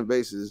consistent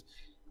basis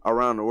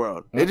around the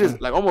world. It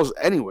just, like, almost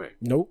anywhere.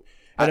 Nope.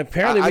 And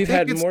apparently we've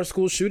had more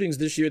school shootings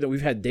this year than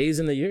we've had days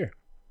in the year.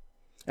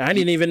 And I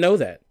didn't even know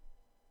that.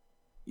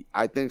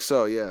 I think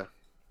so, yeah.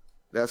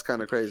 That's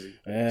kind of crazy.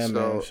 Yeah,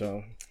 man.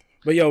 So,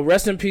 but yo,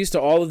 rest in peace to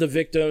all of the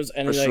victims,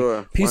 and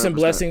peace and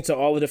blessing to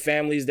all of the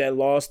families that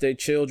lost their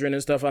children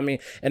and stuff. I mean,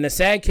 and the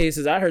sad case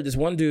is I heard this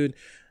one dude,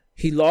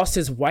 he lost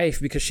his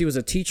wife because she was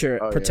a teacher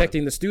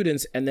protecting the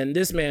students, and then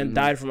this man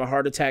died from a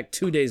heart attack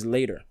 2 days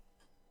later.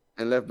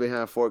 And left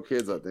behind 4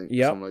 kids, I think.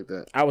 Yep. Something like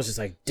that. I was just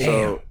like,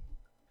 damn. So,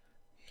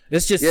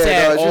 it's just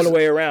sad all the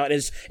way around.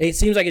 It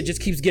seems like it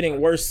just keeps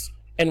getting worse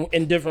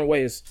in different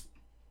ways.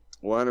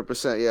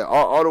 100%. Yeah.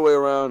 All the way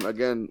around,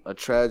 again, a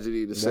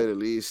tragedy to say the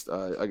least.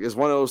 It's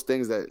one of those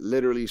things that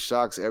literally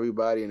shocks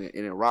everybody and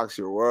it rocks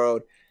your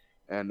world.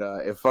 And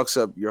it fucks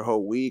up your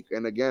whole week.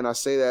 And again, I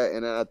say that,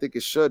 and I think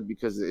it should,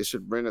 because it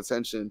should bring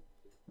attention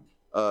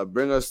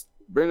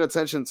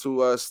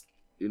to us,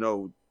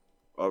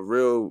 a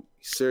real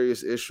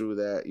serious issue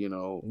that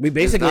we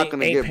basically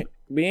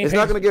it's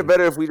not gonna get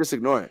better if we just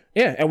ignore it.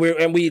 Yeah,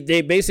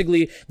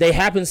 they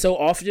happen so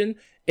often.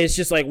 It's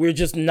just like we're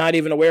just not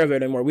even aware of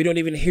it anymore. We don't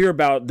even hear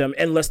about them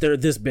unless they're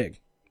this big.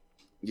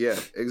 Yeah,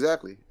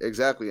 exactly,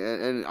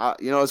 and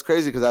it's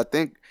crazy because I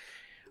think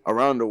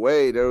around the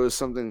way there was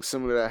something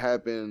similar that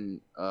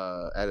happened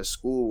at a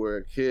school where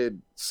a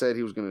kid said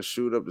he was gonna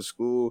shoot up the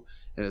school,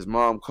 and his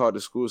mom called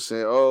the school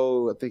saying,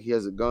 "Oh, I think he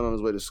has a gun on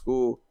his way to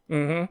school."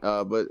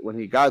 But when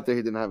he got there,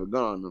 he didn't have a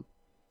gun on him.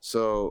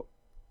 So,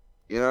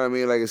 you know what I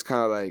mean? Like, it's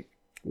kind of like,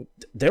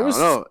 let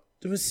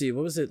me see,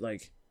 what was it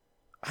like?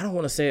 I don't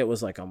want to say it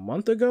was like a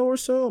month ago or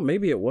so.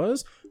 Maybe it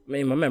was.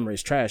 mean, my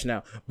memory's trash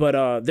now,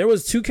 but there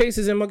was 2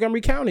 cases in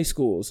Montgomery County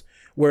schools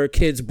where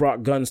kids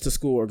brought guns to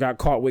school or got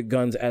caught with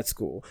guns at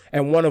school,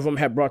 and one of them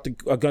had brought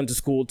a gun to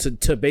school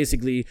to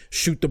basically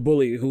shoot the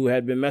bully who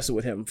had been messing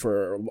with him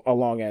for a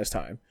long ass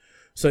time.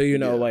 So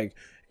like,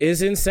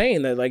 it's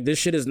insane that like this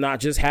shit is not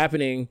just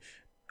happening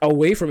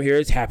away from here;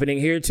 it's happening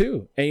here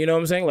too. And you know what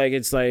I'm saying? Like,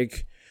 it's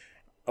like,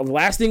 the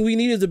last thing we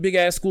need is a big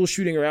ass school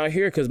shooting around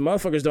here, because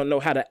motherfuckers don't know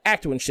how to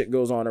act when shit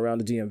goes on around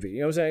the DMV.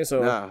 You know what I'm saying?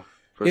 So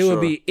it would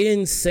be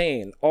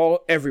insane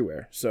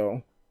everywhere.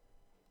 So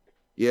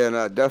yeah,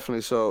 no,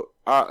 definitely. So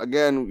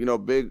again,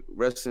 big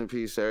rest in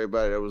peace to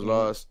everybody that was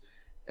lost,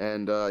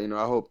 and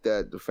I hope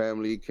that the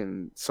family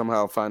can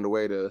somehow find a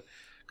way to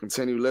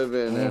continue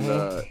living,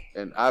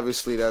 and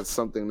obviously that's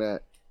something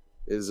that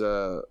is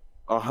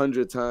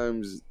 100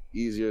 times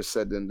easier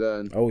said than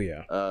done. Oh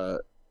yeah.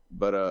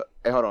 But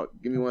hey, hold on,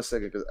 give me 1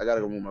 second because I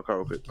gotta go move my car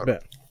real quick.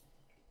 Bet.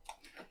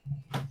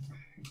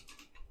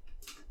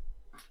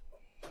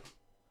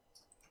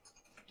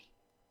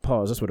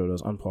 Pause. That's what it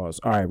was. Unpause.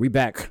 All right, we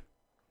back.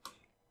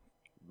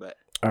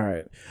 All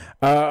right.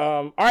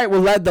 All right.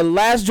 Well, the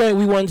last joint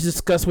we wanted to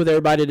discuss with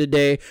everybody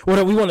today,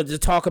 what we wanted to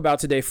talk about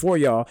today for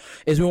y'all,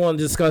 is we want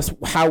to discuss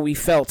how we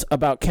felt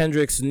about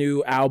Kendrick's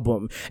new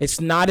album.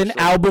 It's not an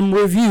album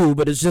review,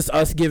 but it's just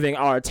us giving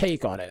our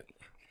take on it.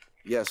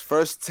 Yes,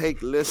 first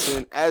take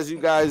listen. As you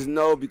guys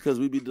know, because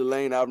we be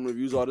delaying album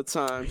reviews all the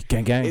time,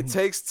 gang. It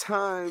takes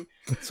time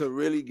to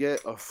really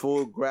get a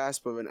full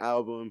grasp of an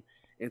album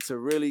and to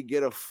really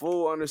get a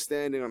full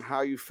understanding on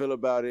how you feel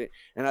about it.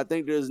 And I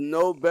think there's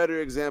no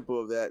better example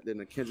of that than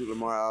the Kendrick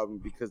Lamar album,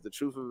 because the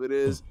truth of it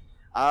is,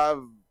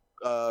 I've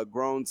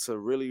grown to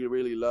really,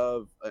 really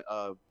love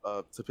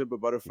To Pimp a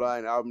Butterfly,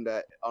 an album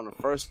that on the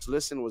first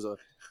listen was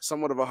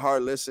somewhat of a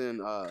hard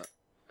listen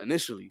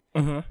initially.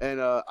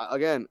 And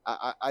again,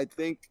 I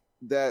think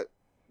that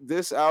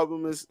this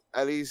album is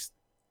at least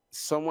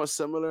somewhat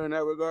similar in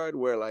that regard,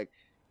 where like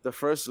the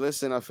first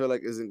listen I feel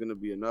like isn't going to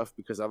be enough,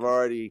 because I've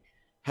already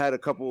had a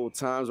couple of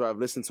times where I've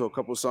listened to a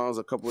couple songs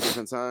a couple of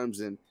different times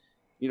and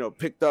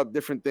picked up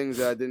different things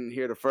that I didn't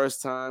hear the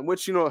first time,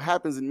 which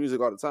happens in music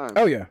all the time.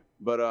 Oh yeah.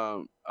 But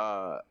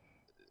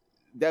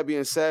that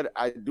being said,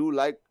 I do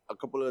like a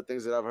couple of the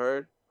things that I've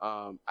heard.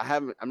 I'm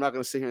not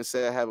gonna sit here and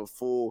say I have a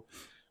full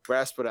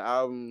grasp of the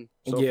album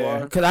so far,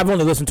 because I've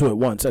only listened to it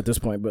once at this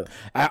point, but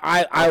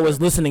I was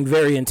listening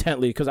very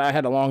intently because I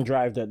had a long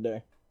drive that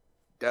day.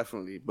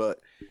 Definitely, but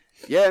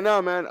yeah, no,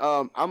 man.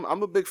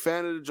 I'm a big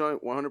fan of the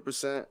joint,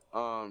 100%.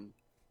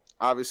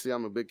 Obviously,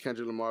 I'm a big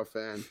Kendrick Lamar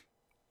fan.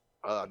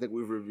 I think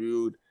we've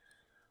reviewed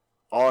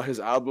all his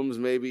albums,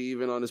 maybe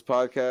even on this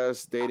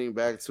podcast, dating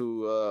back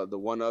to the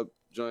One Up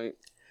joint.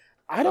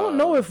 I don't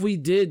know if we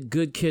did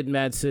Good Kid,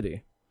 Mad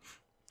City.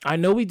 I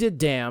know we did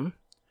Damn,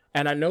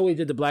 and I know we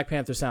did the Black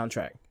Panther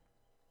soundtrack.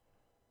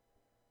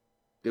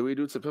 Did we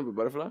do To Pimp a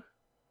Butterfly?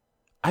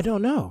 I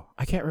don't know.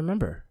 I can't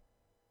remember.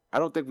 I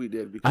don't think we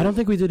did. I don't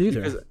think we did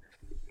either.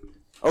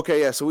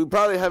 Okay, yeah, so we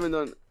probably haven't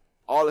done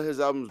all of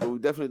his albums, but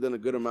we've definitely done a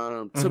good amount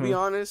of them. To be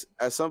honest,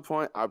 at some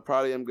point, I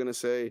probably am going to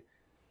say,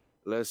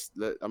 I'm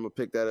going to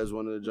pick that as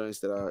one of the joints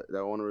that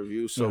I want to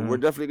review. So we're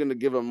definitely going to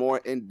give a more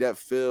in-depth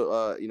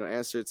feel,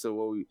 answer to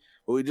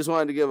what we just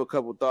wanted to give a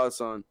couple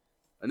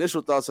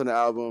initial thoughts on the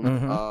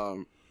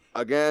album.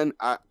 Again,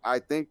 I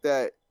think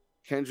that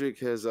Kendrick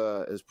has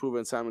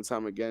proven time and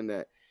time again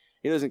that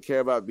he doesn't care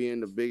about being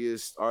the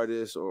biggest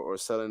artist or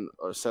selling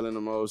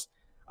the most.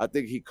 I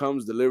think he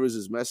delivers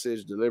his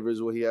message,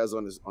 delivers what he has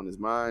on his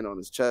mind, on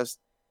his chest,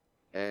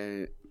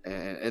 and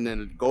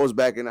then goes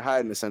back into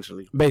hiding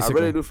essentially. Basically. I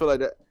really do feel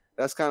like that.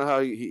 That's kind of how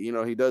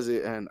he does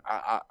it, and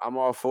I'm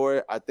all for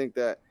it. I think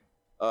that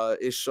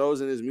it shows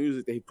in his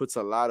music that he puts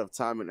a lot of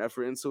time and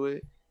effort into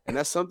it, and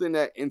that's something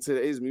that in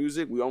today's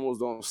music we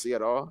almost don't see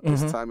at all.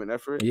 It's time and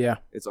effort. Yeah,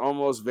 it's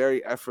almost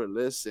very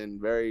effortless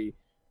and very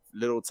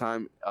little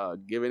time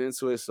given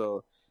into it.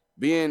 So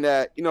being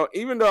that,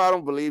 even though I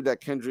don't believe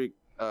that Kendrick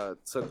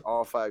took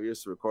all 5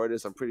 years to record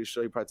this, I'm pretty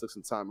sure he probably took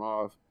some time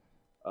off.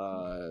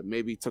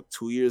 Maybe took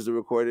 2 years to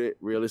record it,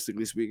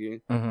 realistically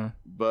speaking.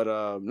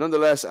 But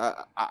nonetheless,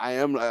 I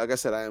am, like I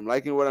said, I am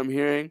liking what I'm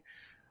hearing.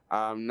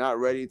 I'm not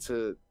ready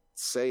to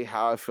say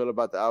how I feel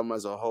about the album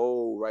as a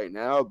whole right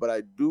now, but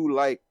I do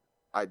like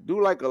a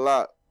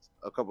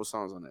couple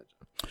songs on that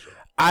joint.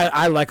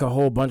 I like a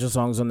whole bunch of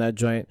songs on that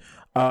joint.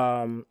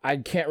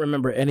 I can't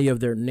remember any of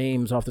their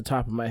names off the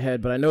top of my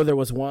head, but I know there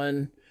was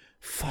one.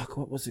 Fuck,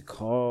 what was it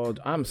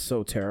called? I'm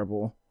so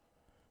terrible.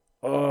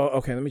 Oh,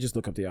 okay, let me just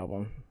look up the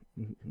album.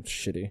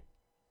 Shitty.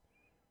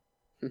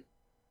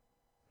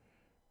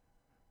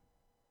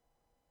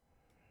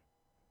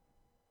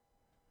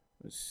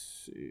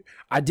 Let's see.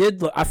 I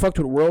fucked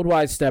with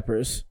Worldwide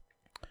Steppers,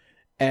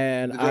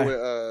 and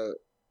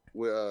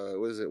with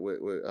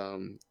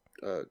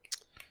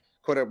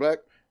Kodak Black.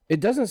 It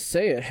doesn't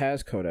say it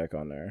has Kodak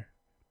on there,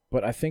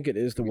 but I think it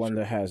is the one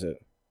that has it.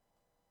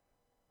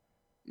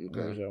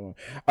 Okay. That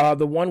one?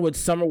 The one with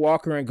Summer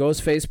Walker and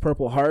Ghostface,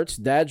 Purple Hearts.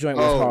 That joint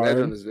was hard. That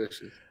joint is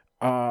vicious.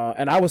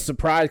 And I was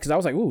surprised because I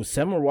was like, "Ooh,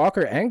 Summer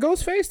Walker and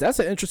Ghostface? That's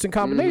an interesting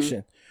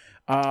combination."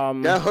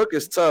 That hook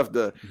is tough.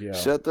 Yeah.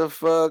 Shut the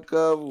fuck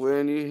up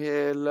when you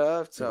hear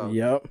love talk.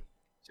 Yep.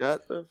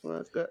 Shut the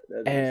fuck up.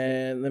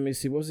 And let me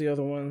see, what was the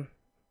other one?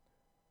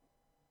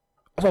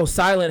 Oh,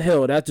 Silent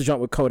Hill. That's the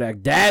joint with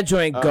Kodak. That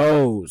joint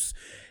goes.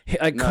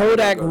 Like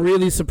Kodak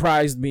really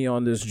surprised me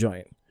on this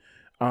joint.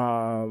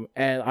 And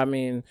I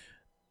mean,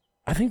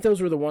 I think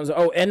those were the ones.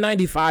 Oh,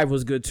 N95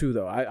 was good too,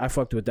 though. I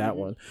fucked with that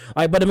one.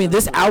 Like, but I mean,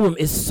 this album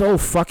is so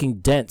fucking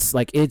dense.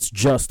 Like, it's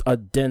just a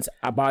dense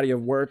body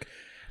of work.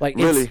 Like,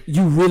 really?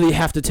 You really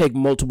have to take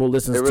multiple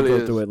listens really to go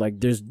is. through it. Like,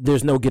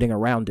 there's no getting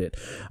around it.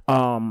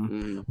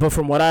 But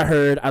from what I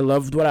heard, I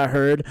loved what I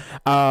heard.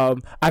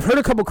 I've heard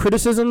a couple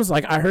criticisms.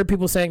 Like, I heard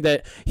people saying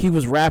that he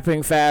was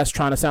rapping fast,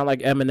 trying to sound like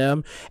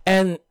Eminem.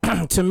 And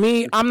to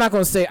me, I'm not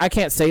going to say, I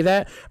can't say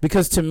that,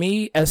 because to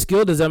me, as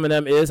skilled as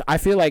Eminem is, I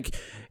feel like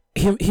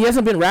he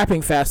hasn't been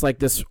rapping fast like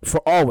this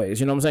for always.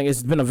 You know what I'm saying?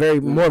 It's been a very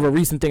more of a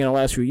recent thing in the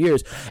last few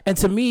years. And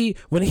to me,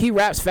 when he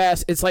raps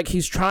fast, it's like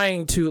he's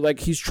trying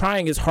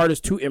his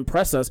hardest to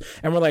impress us.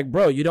 And we're like,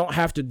 bro, you don't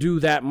have to do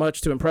that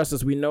much to impress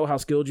us. We know how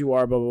skilled you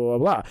are, blah, blah,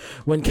 blah, blah.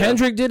 When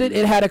Kendrick did it,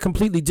 it had a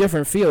completely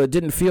different feel. It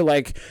didn't feel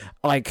like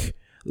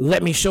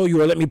let me show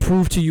you or let me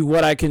prove to you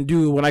what I can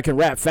do when I can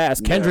rap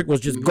fast. Kendrick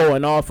was just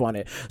going off on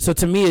it. So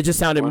to me, it just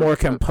sounded more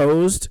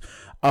composed.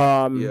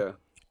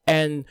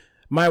 And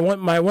my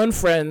one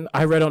friend,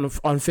 I read on a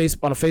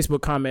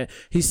Facebook comment,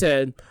 he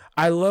said,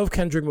 I love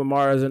Kendrick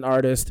Lamar as an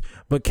artist,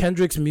 but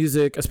Kendrick's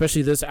music,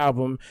 especially this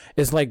album,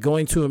 is like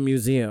going to a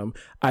museum.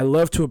 I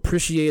love to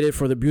appreciate it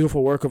for the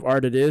beautiful work of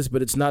art it is,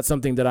 but it's not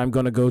something that I'm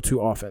going to go to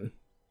often.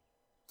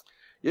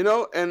 You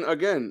know, and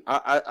again,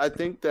 I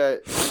think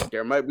that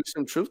there might be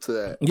some truth to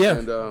that. Yeah.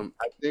 And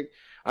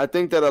I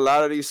think that a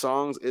lot of these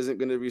songs isn't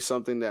going to be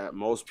something that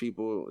most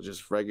people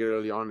just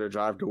regularly on their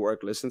drive to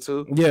work listen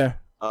to. Yeah.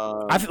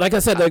 Like I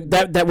said,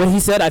 that what he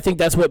said, I think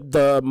that's what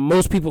the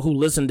most people who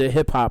listen to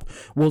hip hop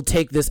will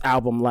take this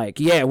album like.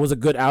 Yeah, it was a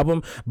good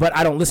album, but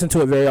I don't listen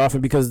to it very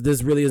often because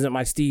this really isn't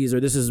my steez,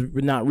 or this is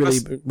not really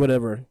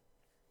whatever.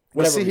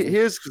 See,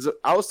 here's, because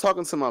I was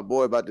talking to my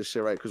boy about this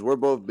shit, right? Because we're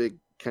both big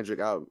Kendrick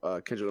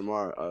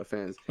Lamar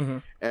fans,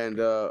 and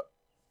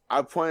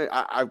I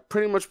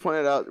pretty much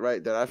pointed out,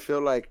 right, that I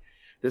feel like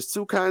there's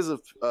two kinds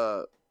of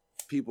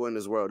people in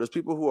this world. There's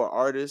people who are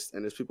artists,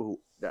 and there's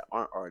people that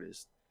aren't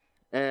artists.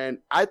 And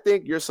I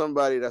think you're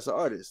somebody that's an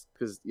artist,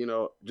 because, you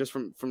know, just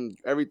from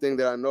everything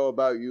that I know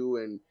about you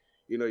and,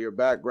 you know, your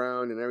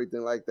background and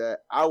everything like that,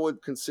 I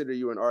would consider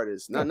you an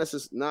artist.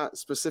 Not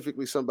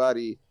specifically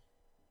somebody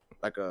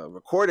like a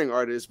recording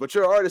artist, but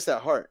you're an artist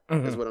at heart,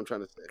 is what I'm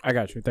trying to say. I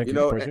got you. Thank you. You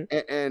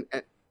know,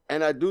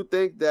 and I do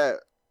think that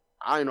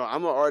I'm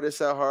an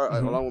artist at heart,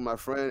 along with my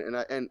friend,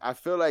 and I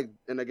feel like,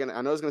 and again,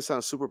 I know it's gonna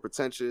sound super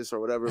pretentious or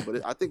whatever,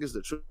 but I think it's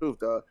the truth,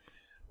 dog.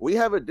 We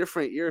have a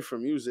different ear for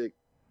music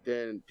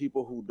than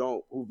people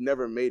who've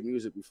never made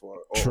music before,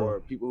 or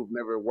people who've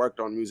never worked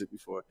on music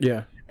before.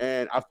 Yeah.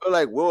 And I feel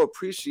like we'll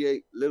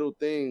appreciate little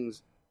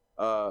things,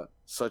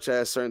 such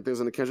as certain things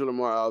on the Kendrick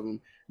Lamar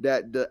album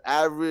that the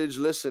average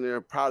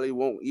listener probably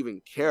won't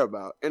even care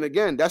about. And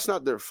again, that's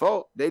not their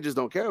fault. They just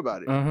don't care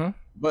about it.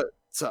 But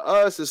to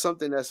us, it's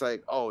something that's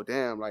like, oh,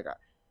 damn, like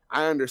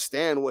I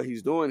understand what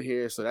he's doing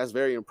here. So that's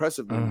very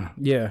impressive to me.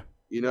 Yeah.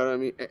 You know what I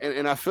mean?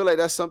 And I feel like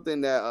that's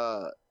something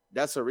that,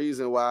 that's a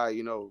reason why,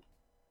 you know,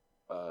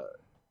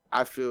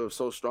 I feel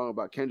so strong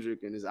about Kendrick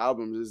and his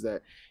albums, is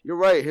that you're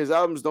right. His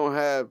albums don't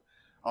have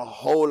a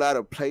whole lot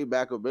of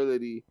playback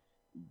ability,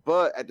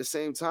 but at the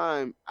same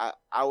time,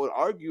 I would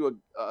argue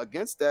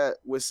against that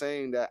with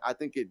saying that I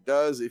think it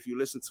does if you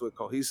listen to it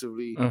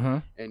cohesively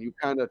and you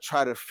kind of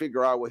try to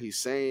figure out what he's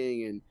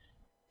saying. And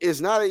it's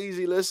not an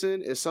easy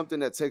listen. It's something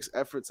that takes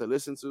effort to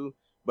listen to.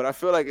 But I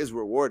feel like it's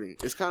rewarding.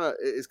 It's kind of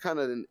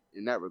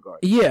in that regard.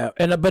 Yeah,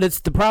 but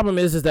it's the problem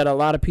is that a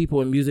lot of people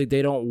in music,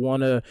 they don't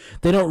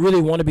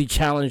really want to be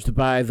challenged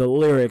by the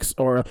lyrics,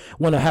 or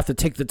want to have to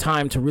take the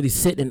time to really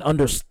sit and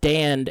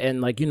understand and,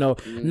 like, you know,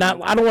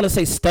 not, I don't want to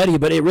say study,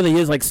 but it really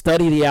is like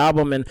study the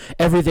album and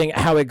everything,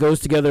 how it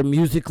goes together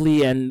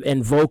musically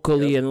and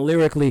vocally and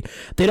lyrically.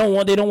 They don't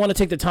want to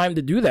take the time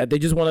to do that. They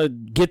just want to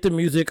get the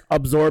music,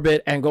 absorb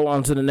it, and go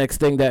on to the next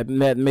thing that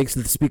makes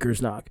the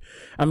speakers knock.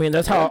 I mean,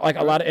 that's how, like,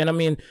 a lot of, and I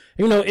mean,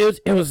 you know,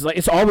 it was like,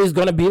 it's always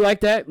going to be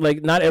like that.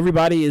 Like, not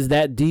everybody is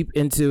that deep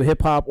into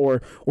hip hop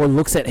or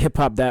looks at hip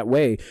hop that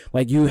way.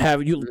 Like,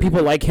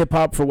 people like hip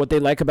hop for what they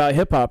like about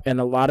hip hop, and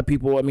a lot of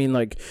people, I mean,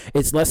 like,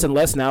 it's less and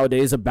less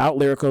nowadays about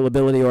lyrical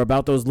ability or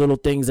about those little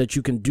things that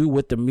you can do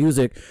with the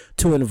music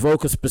to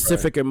invoke a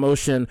specific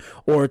emotion,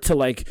 or to,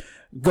 like,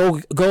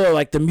 go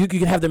like you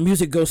can have the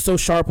music go so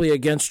sharply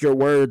against your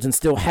words and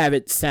still have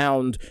it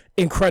sound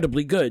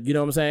incredibly good, you know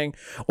what I'm saying?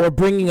 Or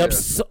bringing up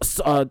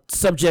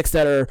subjects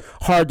that are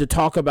hard to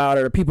talk about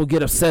or people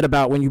get upset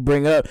about when you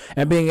bring up,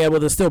 and being able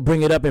to still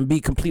bring it up and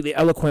be completely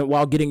eloquent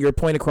while getting your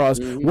point across,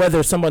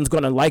 whether someone's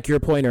going to like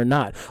your point or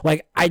not.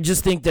 Like, I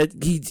just think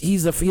that he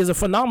has a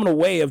phenomenal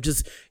way of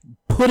just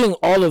putting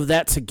all of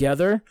that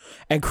together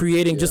and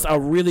creating just a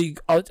really,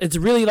 it's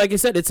really, like I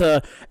said, it's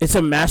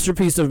a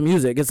masterpiece of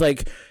music. It's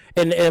like,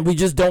 and we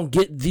just don't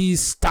get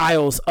these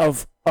styles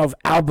of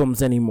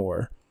albums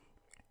anymore.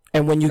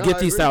 And when you get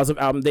these styles of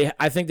albums,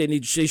 I think they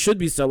should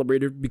be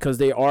celebrated because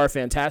they are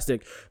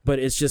fantastic. But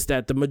it's just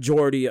that the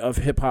majority of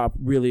hip hop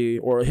really,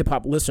 or hip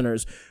hop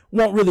listeners,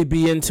 won't really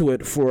be into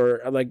it for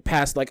like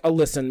past like a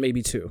listen,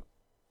 maybe two.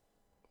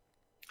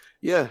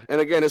 Yeah, and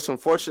again, it's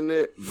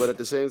unfortunate, but at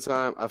the same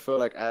time, I feel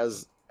like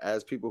as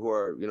people who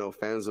are, you know,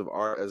 fans of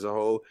art as a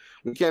whole,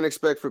 we can't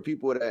expect for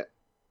people that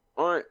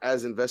aren't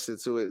as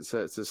invested to it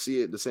to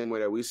see it the same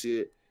way that we see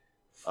it.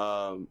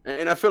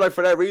 And I feel like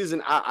for that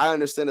reason, I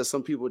understand that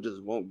some people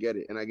just won't get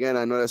it. And again,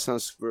 I know that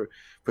sounds super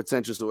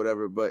pretentious or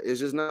whatever, but it's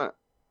just not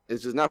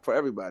for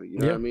everybody. You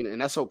know what I mean?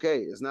 And that's okay.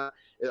 It's not.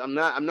 I'm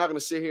not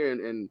gonna sit here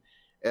and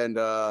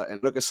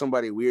look at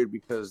somebody weird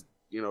because,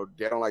 you know,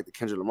 they don't like the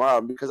Kendrick Lamar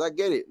album, because I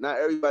get it. Not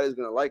everybody's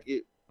gonna like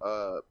it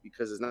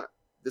because it's not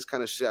this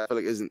kind of shit. I feel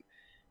like isn't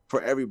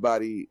for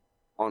everybody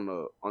on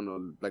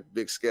the like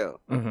big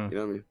scale. Mm-hmm. You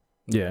know what I mean?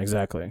 Yeah,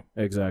 exactly.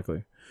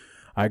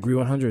 I agree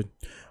 100.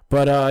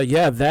 But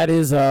yeah, that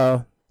is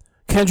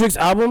Kendrick's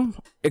album,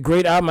 a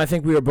great album. I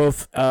think we were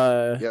both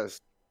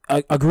yes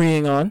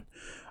agreeing on.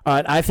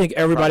 I think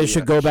everybody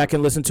should go back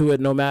and listen to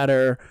it, no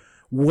matter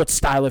what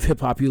style of hip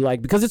hop you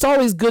like, because it's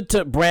always good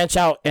to branch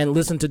out and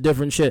listen to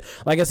different shit.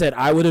 Like I said,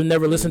 I would have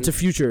never listened to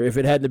Future if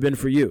it hadn't been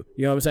for you.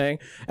 You know what I'm saying?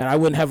 And I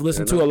wouldn't have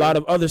listened to a lot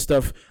of other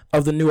stuff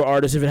of the newer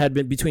artists if it had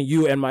been between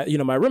you and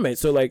my roommate.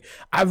 So like,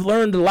 I've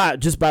learned a lot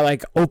just by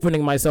like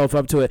opening myself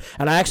up to it.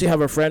 And I actually have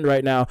a friend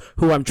right now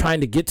who I'm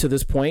trying to get to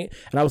this point.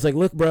 And I was like,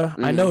 look, bro,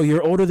 I know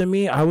you're older than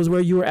me. I was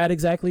where you were at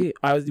exactly.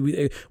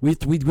 We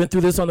went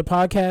through this on the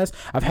podcast.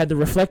 I've had to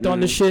reflect on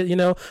this shit. You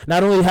know,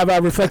 not only have I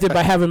reflected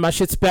by having my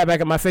shit spat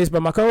back at my face by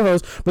my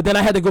co-host, but then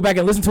I had to go back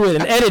and listen to it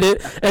and edit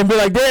it and be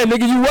like, damn,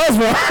 nigga, you was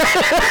wrong.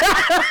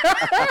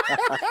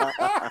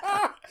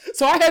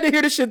 So I had to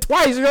hear this shit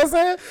twice. You know what I'm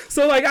saying?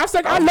 So like, I was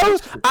like, I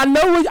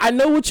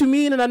know what you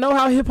mean, and I know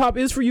how hip hop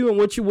is for you, and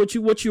what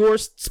your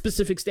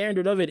specific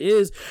standard of it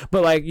is.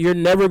 But like, you're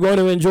never going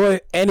to enjoy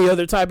any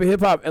other type of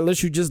hip hop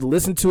unless you just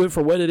listen to it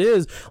for what it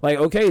is. Like,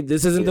 okay,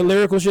 this isn't the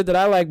lyrical shit that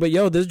I like, but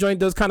yo, this joint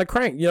does kind of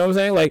crank. You know what I'm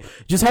saying? Like,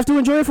 just have to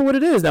enjoy it for what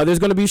it is. Now, there's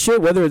going to be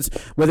shit, whether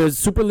it's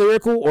super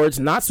lyrical or it's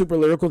not super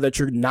lyrical, that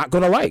you're not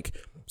going to like.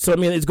 So I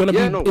mean, it's going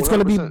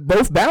to be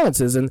both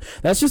balances, and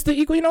that's just the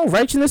equal, you know,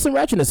 righteousness and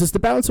ratchetness. It's the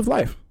balance of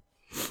life.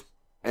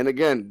 And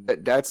again,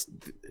 that's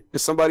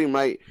somebody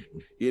might,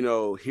 you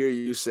know, hear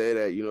you say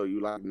that, you know,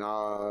 you like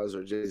Nas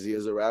or Jay-Z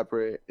as a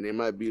rapper, and they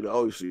might be like,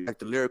 oh, so you like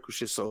the lyrical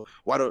shit, so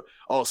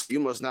so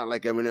you must not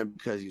like Eminem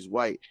because he's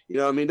white. You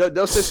know what I mean?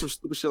 They'll say some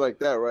stupid shit like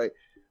that, right?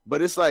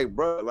 But it's like,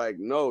 bro, like,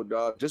 no,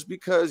 dog. Just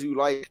because you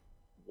like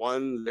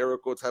one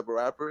lyrical type of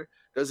rapper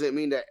doesn't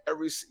mean that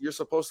you're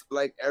supposed to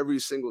like every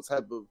single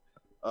type of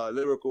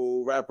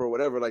lyrical rapper or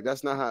whatever. Like,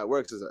 that's not how it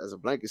works as a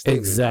blanket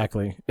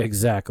statement.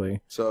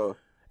 Exactly. So.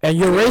 And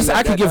your race,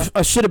 I could give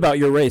a shit about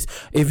your race.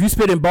 If you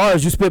spit in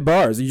bars, you spit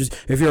bars.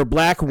 If you're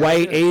black,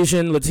 white,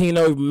 Asian,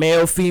 Latino,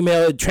 male,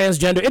 female,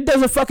 transgender, it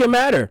doesn't fucking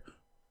matter.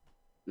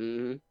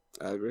 I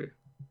agree.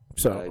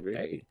 So, I agree.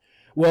 Hey.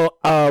 Well,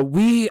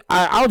 we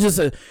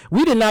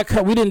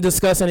didn't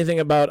discuss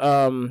anything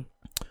about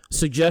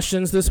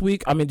suggestions this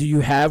week. I mean, do you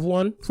have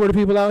one for the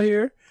people out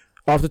here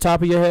off the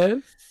top of your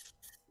head?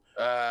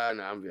 No, I'm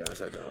gonna be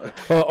honest, I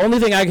don't. Only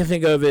thing I can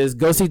think of is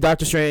go see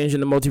Doctor Strange in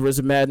the Multiverse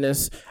of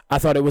Madness. I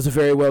thought it was a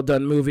very well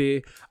done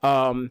movie.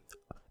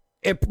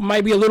 It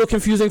might be a little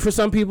confusing for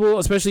some people,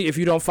 especially if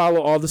you don't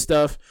follow all the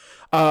stuff.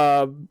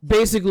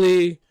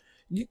 Basically,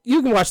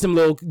 you can watch them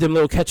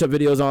little catch up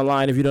videos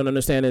online if you don't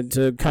understand it,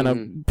 to kind of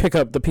pick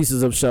up the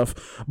pieces of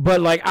stuff.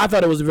 But like, I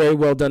thought it was a very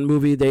well done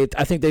movie.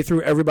 I think they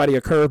threw everybody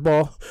a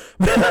curveball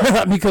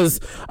because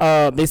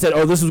they said,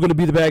 oh, this was going to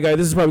be the bad guy,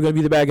 this is probably going to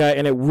be the bad guy,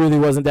 and it really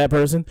wasn't that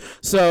person.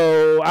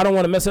 So I don't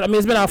want to mess it up. I mean,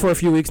 it's been out for a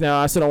few weeks now.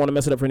 I still don't want to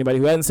mess it up for anybody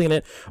who hasn't seen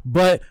it,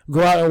 but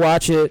go out and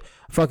watch it.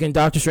 Fucking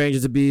Doctor Strange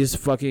is a beast.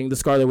 Fucking the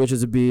Scarlet Witch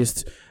is a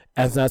beast.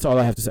 And that's all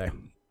I have to say.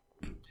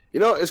 You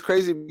know, it's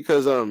crazy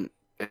because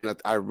and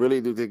I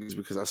really do think it's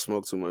because I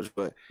smoke too much,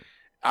 but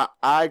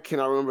I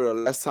cannot remember the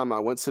last time I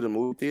went to the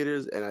movie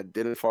theaters and I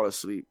didn't fall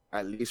asleep,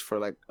 at least for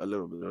like a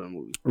little bit of the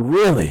movie.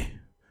 Really?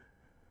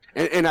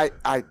 And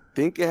I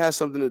think it has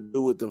something to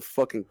do with the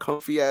fucking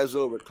comfy ass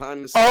little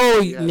reclining. Oh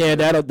yeah,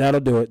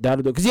 that'll do it.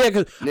 Because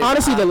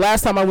honestly, the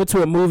last time I went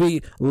to a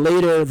movie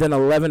later than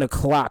 11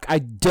 o'clock, I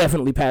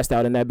definitely passed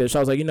out in that bitch. I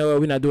was like, you know what,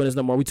 we're not doing this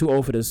no more. We too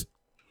old for this.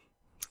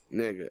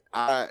 Nigga,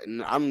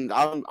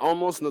 I'm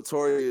almost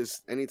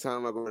notorious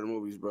anytime I go to the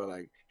movies, bro.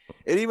 Like,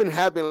 it even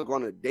happened like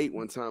on a date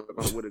one time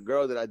with a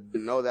girl that I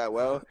didn't know that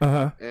well,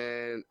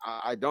 and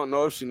I don't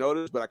know if she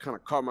noticed, but I kind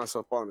of caught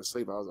myself falling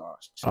asleep. I was like,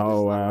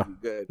 oh wow,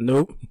 good.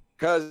 Nope.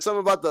 Because something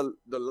about the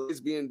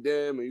lights being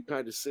dim and you kind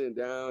of just sitting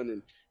down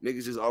and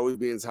niggas just always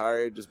being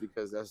tired just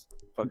because that's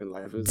fucking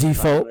life. Is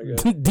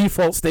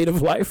default state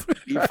of life.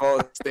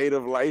 Default state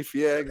of life.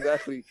 Yeah,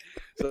 exactly.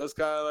 So it's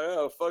kind of like,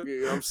 oh, fuck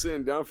it. I'm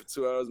sitting down for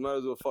 2 hours. Might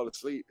as well fall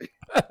asleep.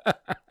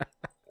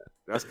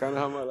 That's kind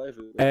of how my life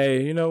is.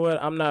 Hey, you know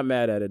what? I'm not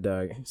mad at it,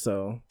 Doug.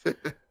 So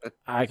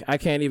I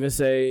can't even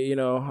say, you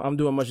know, I'm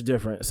doing much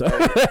different. So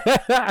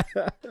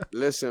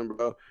listen,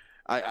 bro.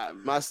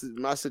 My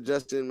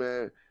suggestion,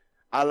 man.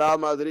 Ala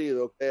Madrid,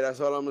 okay? That's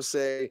all I'm gonna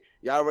say.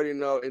 Y'all already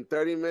know. In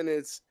 30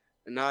 minutes,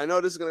 and now I know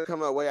this is gonna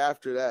come out way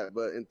after that,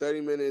 but in 30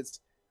 minutes,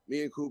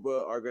 me and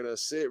Koopa are gonna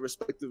sit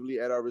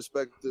respectively at our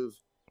respective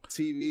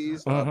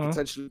TVs,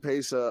 potentially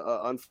pace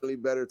a unfriendly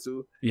better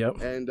too. Yep.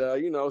 And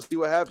you know, see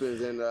what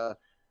happens. And all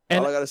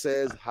I gotta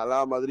say is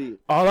Hala Madrid.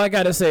 All I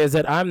gotta say is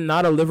that I'm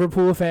not a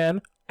Liverpool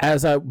fan,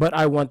 but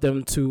I want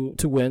them to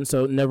win.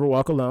 So never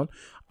walk alone.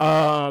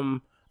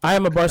 I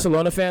am a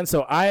Barcelona fan,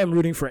 so I am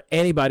rooting for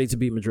anybody to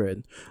beat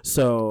Madrid.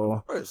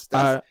 So that's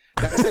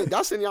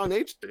in y'all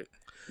nature.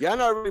 Y'all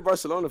not really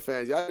Barcelona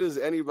fans. Y'all just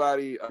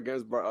anybody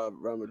against Real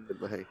Madrid.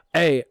 But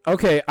hey,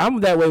 okay, I'm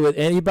that way with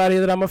anybody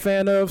that I'm a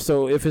fan of.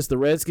 So if it's the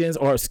Redskins,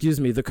 or excuse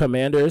me, the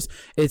Commanders,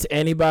 it's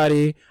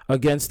anybody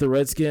against the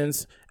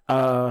Redskins,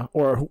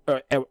 or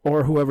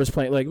whoever's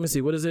playing. Like, let me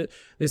see, what is it?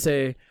 They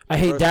say I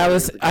hate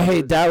Dallas. I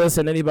hate Dallas,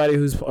 and anybody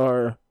who's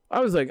I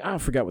was like, I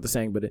forgot what the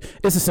saying, but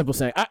it's a simple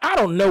saying. I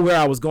don't know where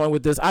I was going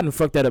with this. I done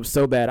fucked that up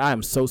so bad. I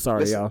am so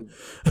sorry, y'all.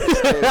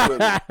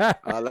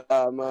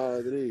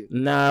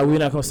 Nah, we're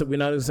not gonna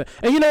say.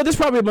 And you know, there's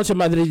probably a bunch of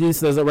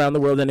Madridistas around the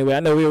world anyway.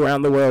 I know we're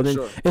around the world, and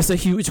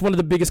it's one of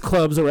the biggest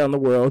clubs around the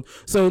world.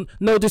 So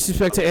no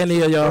disrespect to any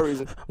of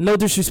y'all. No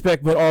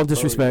disrespect, but all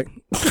disrespect.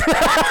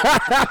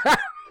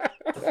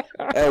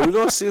 Hey, we're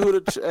gonna see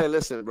who hey,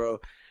 listen,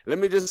 bro. Let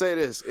me just say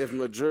this: if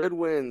Madrid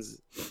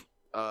wins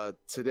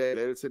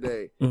later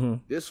today,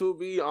 this will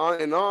be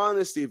in all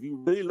honesty, if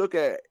you really look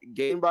at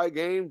game by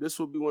game, this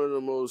will be one of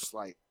the most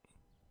like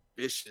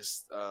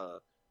vicious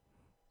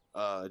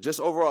just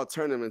overall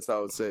tournaments, I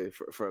would say,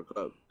 for a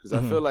club, because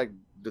I feel like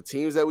the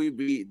teams that we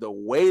beat, the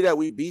way that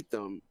we beat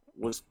them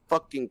was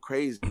fucking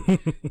crazy.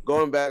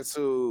 Going back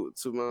to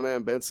my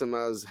man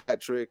Benzema's hat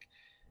trick,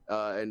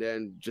 and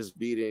then just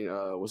beating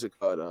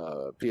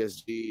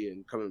PSG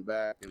and coming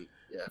back, and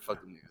yeah,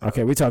 fuck them niggas.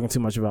 Okay, we talking too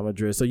much about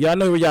Madrid. So y'all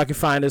know where y'all can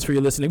find us for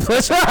your listening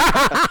pleasure.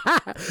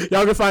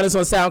 Y'all can find us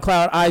on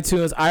SoundCloud,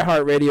 iTunes,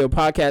 iHeartRadio,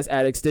 Podcast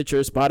Addict, Stitcher,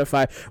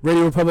 Spotify,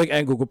 Radio Republic,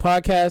 and Google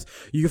Podcasts.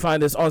 You can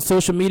find us on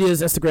social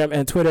medias, Instagram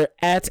and Twitter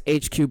at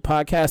HQ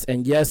Podcast.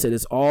 And yes, it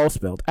is all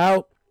spelled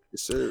out.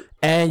 Yes, sir.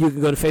 And you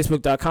can go to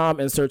Facebook.com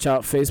and search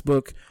out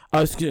Facebook.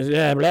 Go to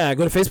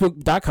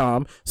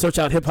Facebook.com, search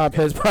out Hip Hop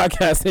Heads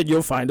Podcast, and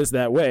you'll find us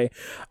that way.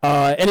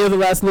 Any other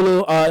last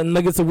little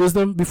nuggets of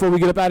wisdom before we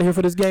get up out of here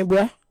for this game,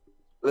 bro?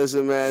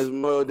 Listen, man, it's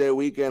Memorial Day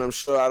weekend. I'm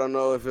sure, I don't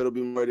know if it'll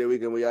be Memorial Day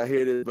weekend when y'all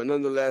hear this, but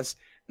nonetheless,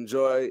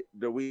 enjoy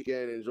the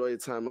weekend, enjoy your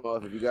time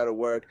off. If you got to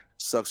work,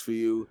 sucks for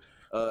you.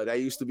 That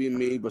used to be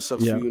me, but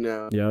sucks for you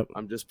now. Yep.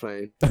 I'm just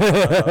playing.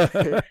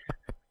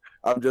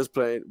 I'm just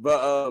playing.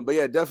 But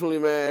yeah, definitely,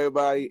 man,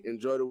 everybody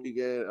enjoy the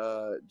weekend.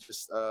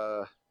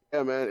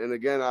 Yeah, man. And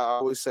again, I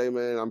always say,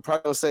 man, I'm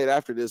probably gonna say it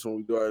after this when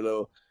we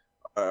do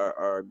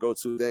our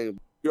go-to thing.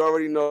 You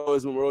already know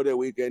it's Memorial Day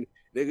weekend.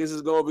 Niggas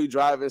is gonna be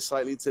driving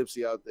slightly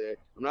tipsy out there.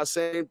 I'm not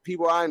saying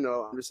people I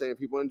know. I'm just saying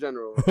people in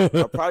general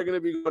are probably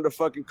gonna be going to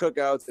fucking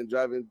cookouts and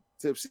driving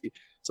tipsy.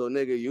 So,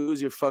 nigga,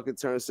 use your fucking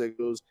turn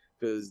signals,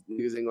 because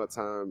niggas ain't got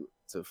time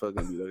to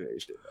fucking be looking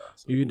at shit.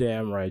 So. You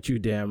damn right. You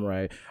damn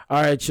right.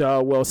 All right,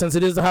 y'all. Well, since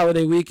it is the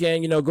holiday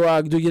weekend, you know, go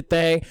out and do your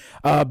thing.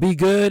 Be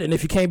good. And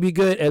if you can't be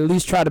good, at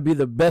least try to be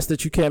the best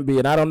that you can be.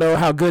 And I don't know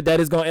how good that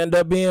is going to end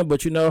up being,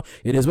 but, you know,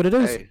 it is what it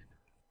is.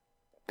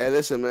 Hey,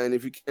 listen, man,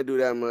 if you can't do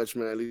that much,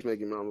 man, at least make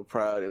your mama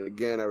proud. And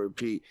again, I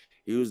repeat,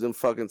 use them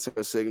fucking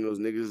turn signals.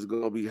 Niggas is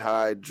going to be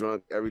high,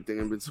 drunk, everything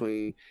in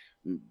between,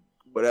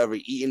 whatever,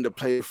 eating the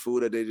plate of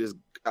food that they just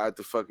got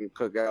to fucking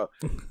cook out.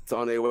 It's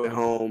on their way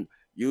home.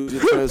 Use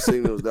your turn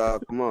signals,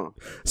 dog. Come on.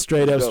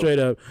 Straight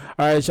up.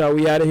 All right, y'all.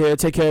 We out of here.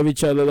 Take care of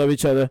each other. Love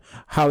each other.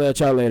 Holla at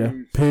y'all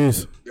later.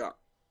 Peace. Yeah.